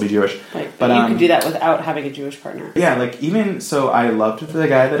genetics would still be Jewish. Right. But you could do that without having a Jewish partner. Yeah, like even so, I loved the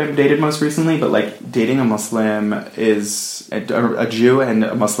guy that I've dated most recently, but like dating a Muslim is a Jew and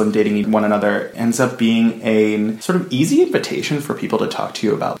a Muslim dating one another ends up being a sort of easy invitation for people to talk to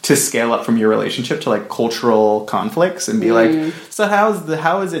you about, to scale up from your relationship to like cultural conflicts and be like, so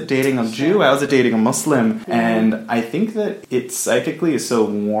how is it dating a Jew? How is it dating a Muslim? And I think that it psychically is so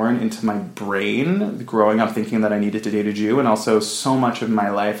worn into my brain growing up thinking that I needed to date a Jew, and also so much of my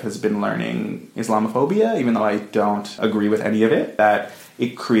life has been learning Islamophobia, even though I don't agree with any of it, that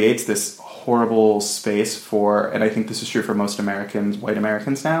it creates this horrible space for, and I think this is true for most Americans, white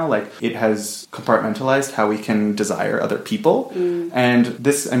Americans now, like it has compartmentalized how we can desire other people. And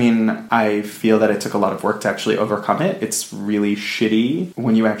this, I mean, I feel that it took a lot of work to actually overcome it. It's really shitty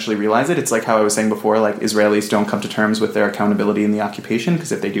when you actually realize it. It's like how I was saying before, like Israelis don't come to terms with their accountability in the occupation,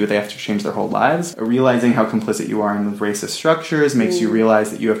 because if they do, they have to change their whole lives. Realizing how complicit you are in the racist structures makes you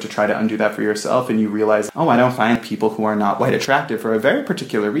realize that you have to try to undo that for yourself, and you realize, oh, I don't find people who are not white attractive for a very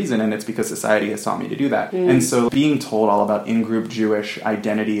particular reason, and it's because society has taught me to do that. And so being told all about in-group Jewish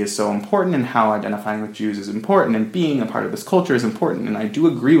identity is so important, and how identifying with Jews is important, and being a part of this culture is important, and I do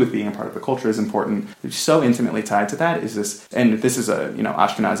agree with being a part of the culture is important. It's so intimately tied to that is this, and this is a, you know,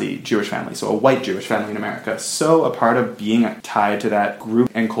 Ashkenazi Jewish family, so a white Jewish family in America. So a part of being tied to that group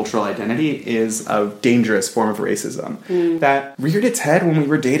and cultural identity is a dangerous form of racism that reared its head when we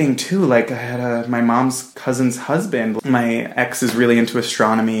were dating too. Like I had my mom's cousin's husband. My ex is really into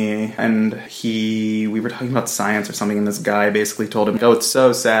astronomy, and we were talking about science or something, and this guy basically told him, oh, it's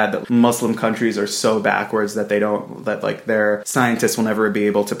so sad that Muslim countries are so backwards that that like their scientists will never be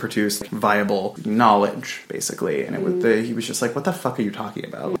able to produce viable knowledge, basically. And he was just like, what the fuck are you talking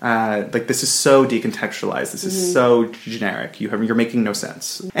about? Like, this is so decontextualized. This is so generic. You're making no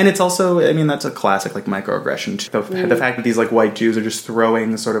sense. And it's also, I mean, that's a classic like microaggression. The fact that these like white Jews are just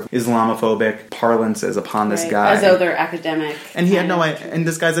throwing sort of Islamophobic parlances upon this guy. As though they're academic. And he had no idea. And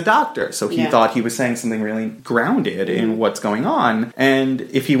this guy's a doctor, so he thought he was saying something really grounded in what's going on. And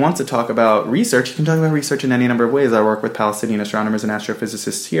if he wants to talk about research, he can talk about research in any number of ways. I work with Palestinian astronomers and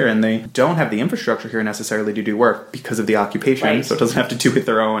astrophysicists here, and they don't have the infrastructure here necessarily to do work because of the occupation, so it doesn't have to do with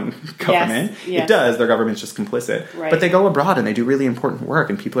their own government. It does. Their government's just complicit. But they go abroad and they do really important work,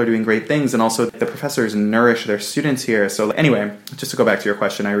 and people are doing great things, and also the professors nourish their students here. So anyway, just to go back to your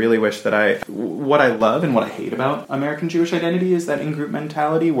question, I really wish that what I love and what I hate about American Jewish identity is that in-group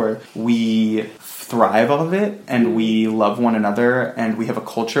mentality where we thrive off of it, and we love one another, and we have a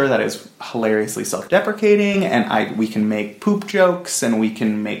culture that is hilariously self-deprecating, and we can make poop jokes, and we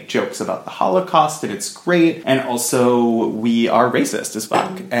can make jokes about the Holocaust, and it's great, and also we are racist as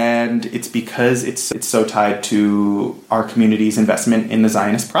fuck, and it's because it's so tied to our community's investment in the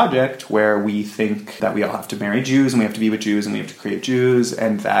Zionist project, where we think that we all have to marry Jews, and we have to be with Jews, and we have to create Jews,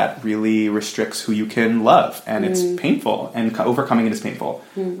 and that really restricts who you can love, and it's painful, and overcoming it is painful.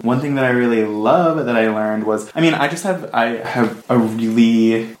 One thing that I really love that I learned was, I mean, I have a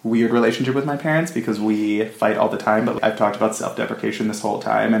really weird relationship with my parents because we fight all the time, but I've talked about self-deprecation this whole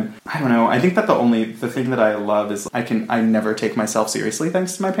time, and I don't know, I think that the thing that I love is I never take myself seriously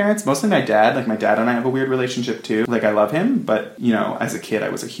thanks to my parents. Mostly my dad, like my dad and I have a weird relationship too. Like I love him, but you know, as a kid I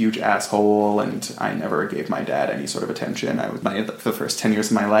was a huge asshole, and I never gave my dad any sort of attention. I was the first 10 years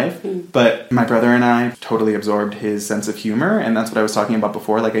of my life, but my brother and I totally absorbed his sense of humor, and that's what I was talking about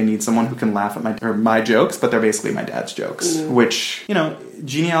before. Like I need someone who can laugh at my jokes, but they're basically my dad's jokes, which, you know,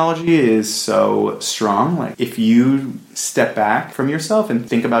 genealogy is so strong. Like, if you step back from yourself and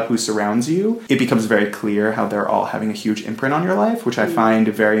think about who surrounds you, it becomes very clear how they're all having a huge imprint on your life, which I find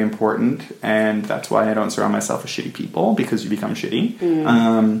very important. And that's why I don't surround myself with shitty people, because you become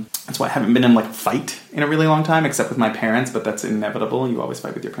shitty. That's why I haven't been in like a fight in a really long time, except with my parents, but that's inevitable. You always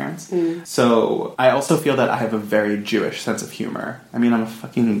fight with your parents. So I also feel that I have a very Jewish sense of humor. I mean, I'm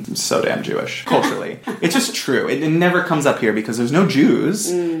fucking so damn Jewish, culturally. It's just true. It never comes up here because there's no Jews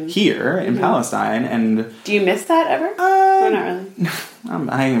here in Palestine. And do you miss that ever? Or not really?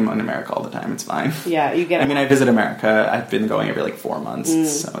 I am in America all the time. It's fine. Yeah, you get it. I mean, I visit America. I've been going every like 4 months,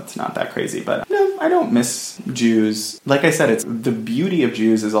 so it's not that crazy. But no, I don't miss Jews. Like I said, it's the beauty of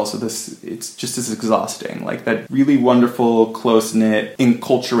Jews is also this. It's just as exhausting. Like, that really wonderful, close-knit,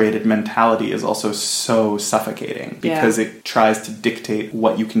 enculturated mentality is also so suffocating because it tries to dictate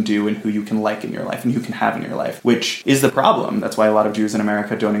what you can do and who you can like in your life and who you can have in your life, which is the problem. That's why a lot of Jews in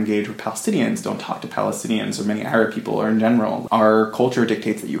America don't engage with Palestinians, don't talk to Palestinians or many Arab people or in general. Our culture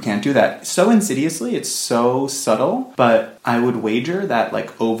dictates that you can't do that so insidiously. It's so subtle, but I would wager that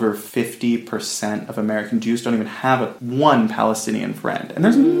like over 50% of American Jews don't even have one Palestinian friend. And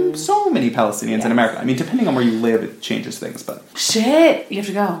there's so many Palestinians in America. I mean, depending on where you live, it changes things, but... Shit! You have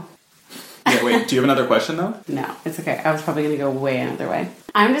to go. Yeah, wait, do you have another question, though? No, it's okay. I was probably going to go way another way.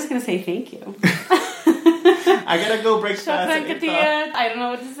 I'm just going to say thank you. I gotta go break fast. I don't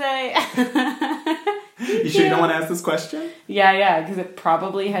know what to say. You sure you don't want to ask this question? Yeah, because it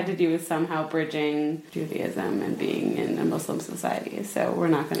probably had to do with somehow bridging Judaism and being in a Muslim society. So we're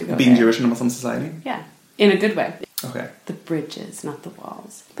not going to go Being there. Jewish in a Muslim society? Yeah, in a good way. Okay. The bridges, not the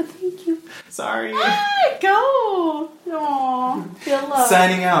walls. But thank you. Sorry. Go! Aww, feel love.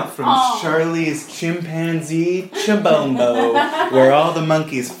 Signing out from Charlie's Chimpanzee Chabombo, where all the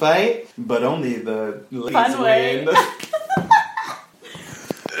monkeys fight, but only the ladies Fun way. win.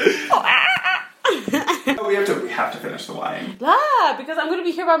 We have to finish the wine. Blah, because I'm going to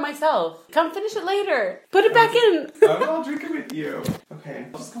be here by myself. Come finish it later. Put it back in. I'll drink it with you. Okay,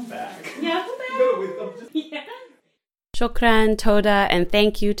 I'll just come back. Yeah, come back. No, Yeah. Shukran, Toda, and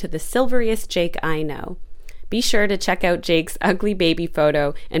thank you to the silveriest Jake I know. Be sure to check out Jake's ugly baby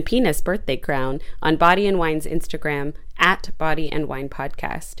photo and penis birthday crown on Body and Wine's Instagram at Body and Wine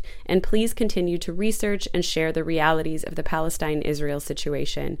Podcast. And please continue to research and share the realities of the Palestine-Israel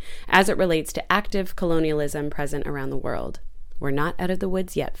situation as it relates to active colonialism present around the world. We're not out of the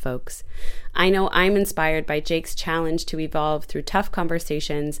woods yet, folks. I know I'm inspired by Jake's challenge to evolve through tough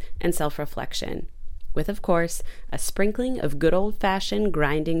conversations and self-reflection, with, of course, a sprinkling of good old-fashioned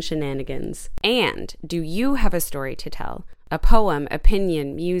grinding shenanigans. And do you have a story to tell? A poem,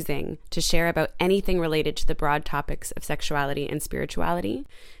 opinion, musing to share about anything related to the broad topics of sexuality and spirituality?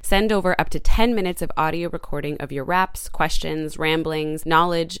 Send over up to 10 minutes of audio recording of your raps, questions, ramblings,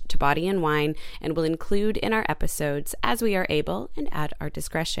 knowledge to Body and Wine, and we'll include in our episodes as we are able and at our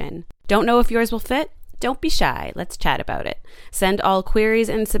discretion. Don't know if yours will fit? Don't be shy. Let's chat about it. Send all queries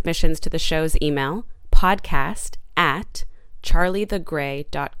and submissions to the show's email,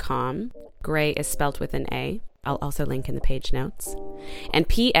 podcast@charliethegray.com. Gray is spelt with an A. I'll also link in the page notes. And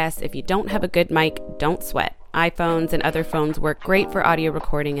P.S. if you don't have a good mic, don't sweat. iPhones and other phones work great for audio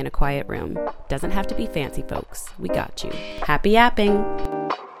recording in a quiet room. Doesn't have to be fancy, folks. We got you. Happy yapping!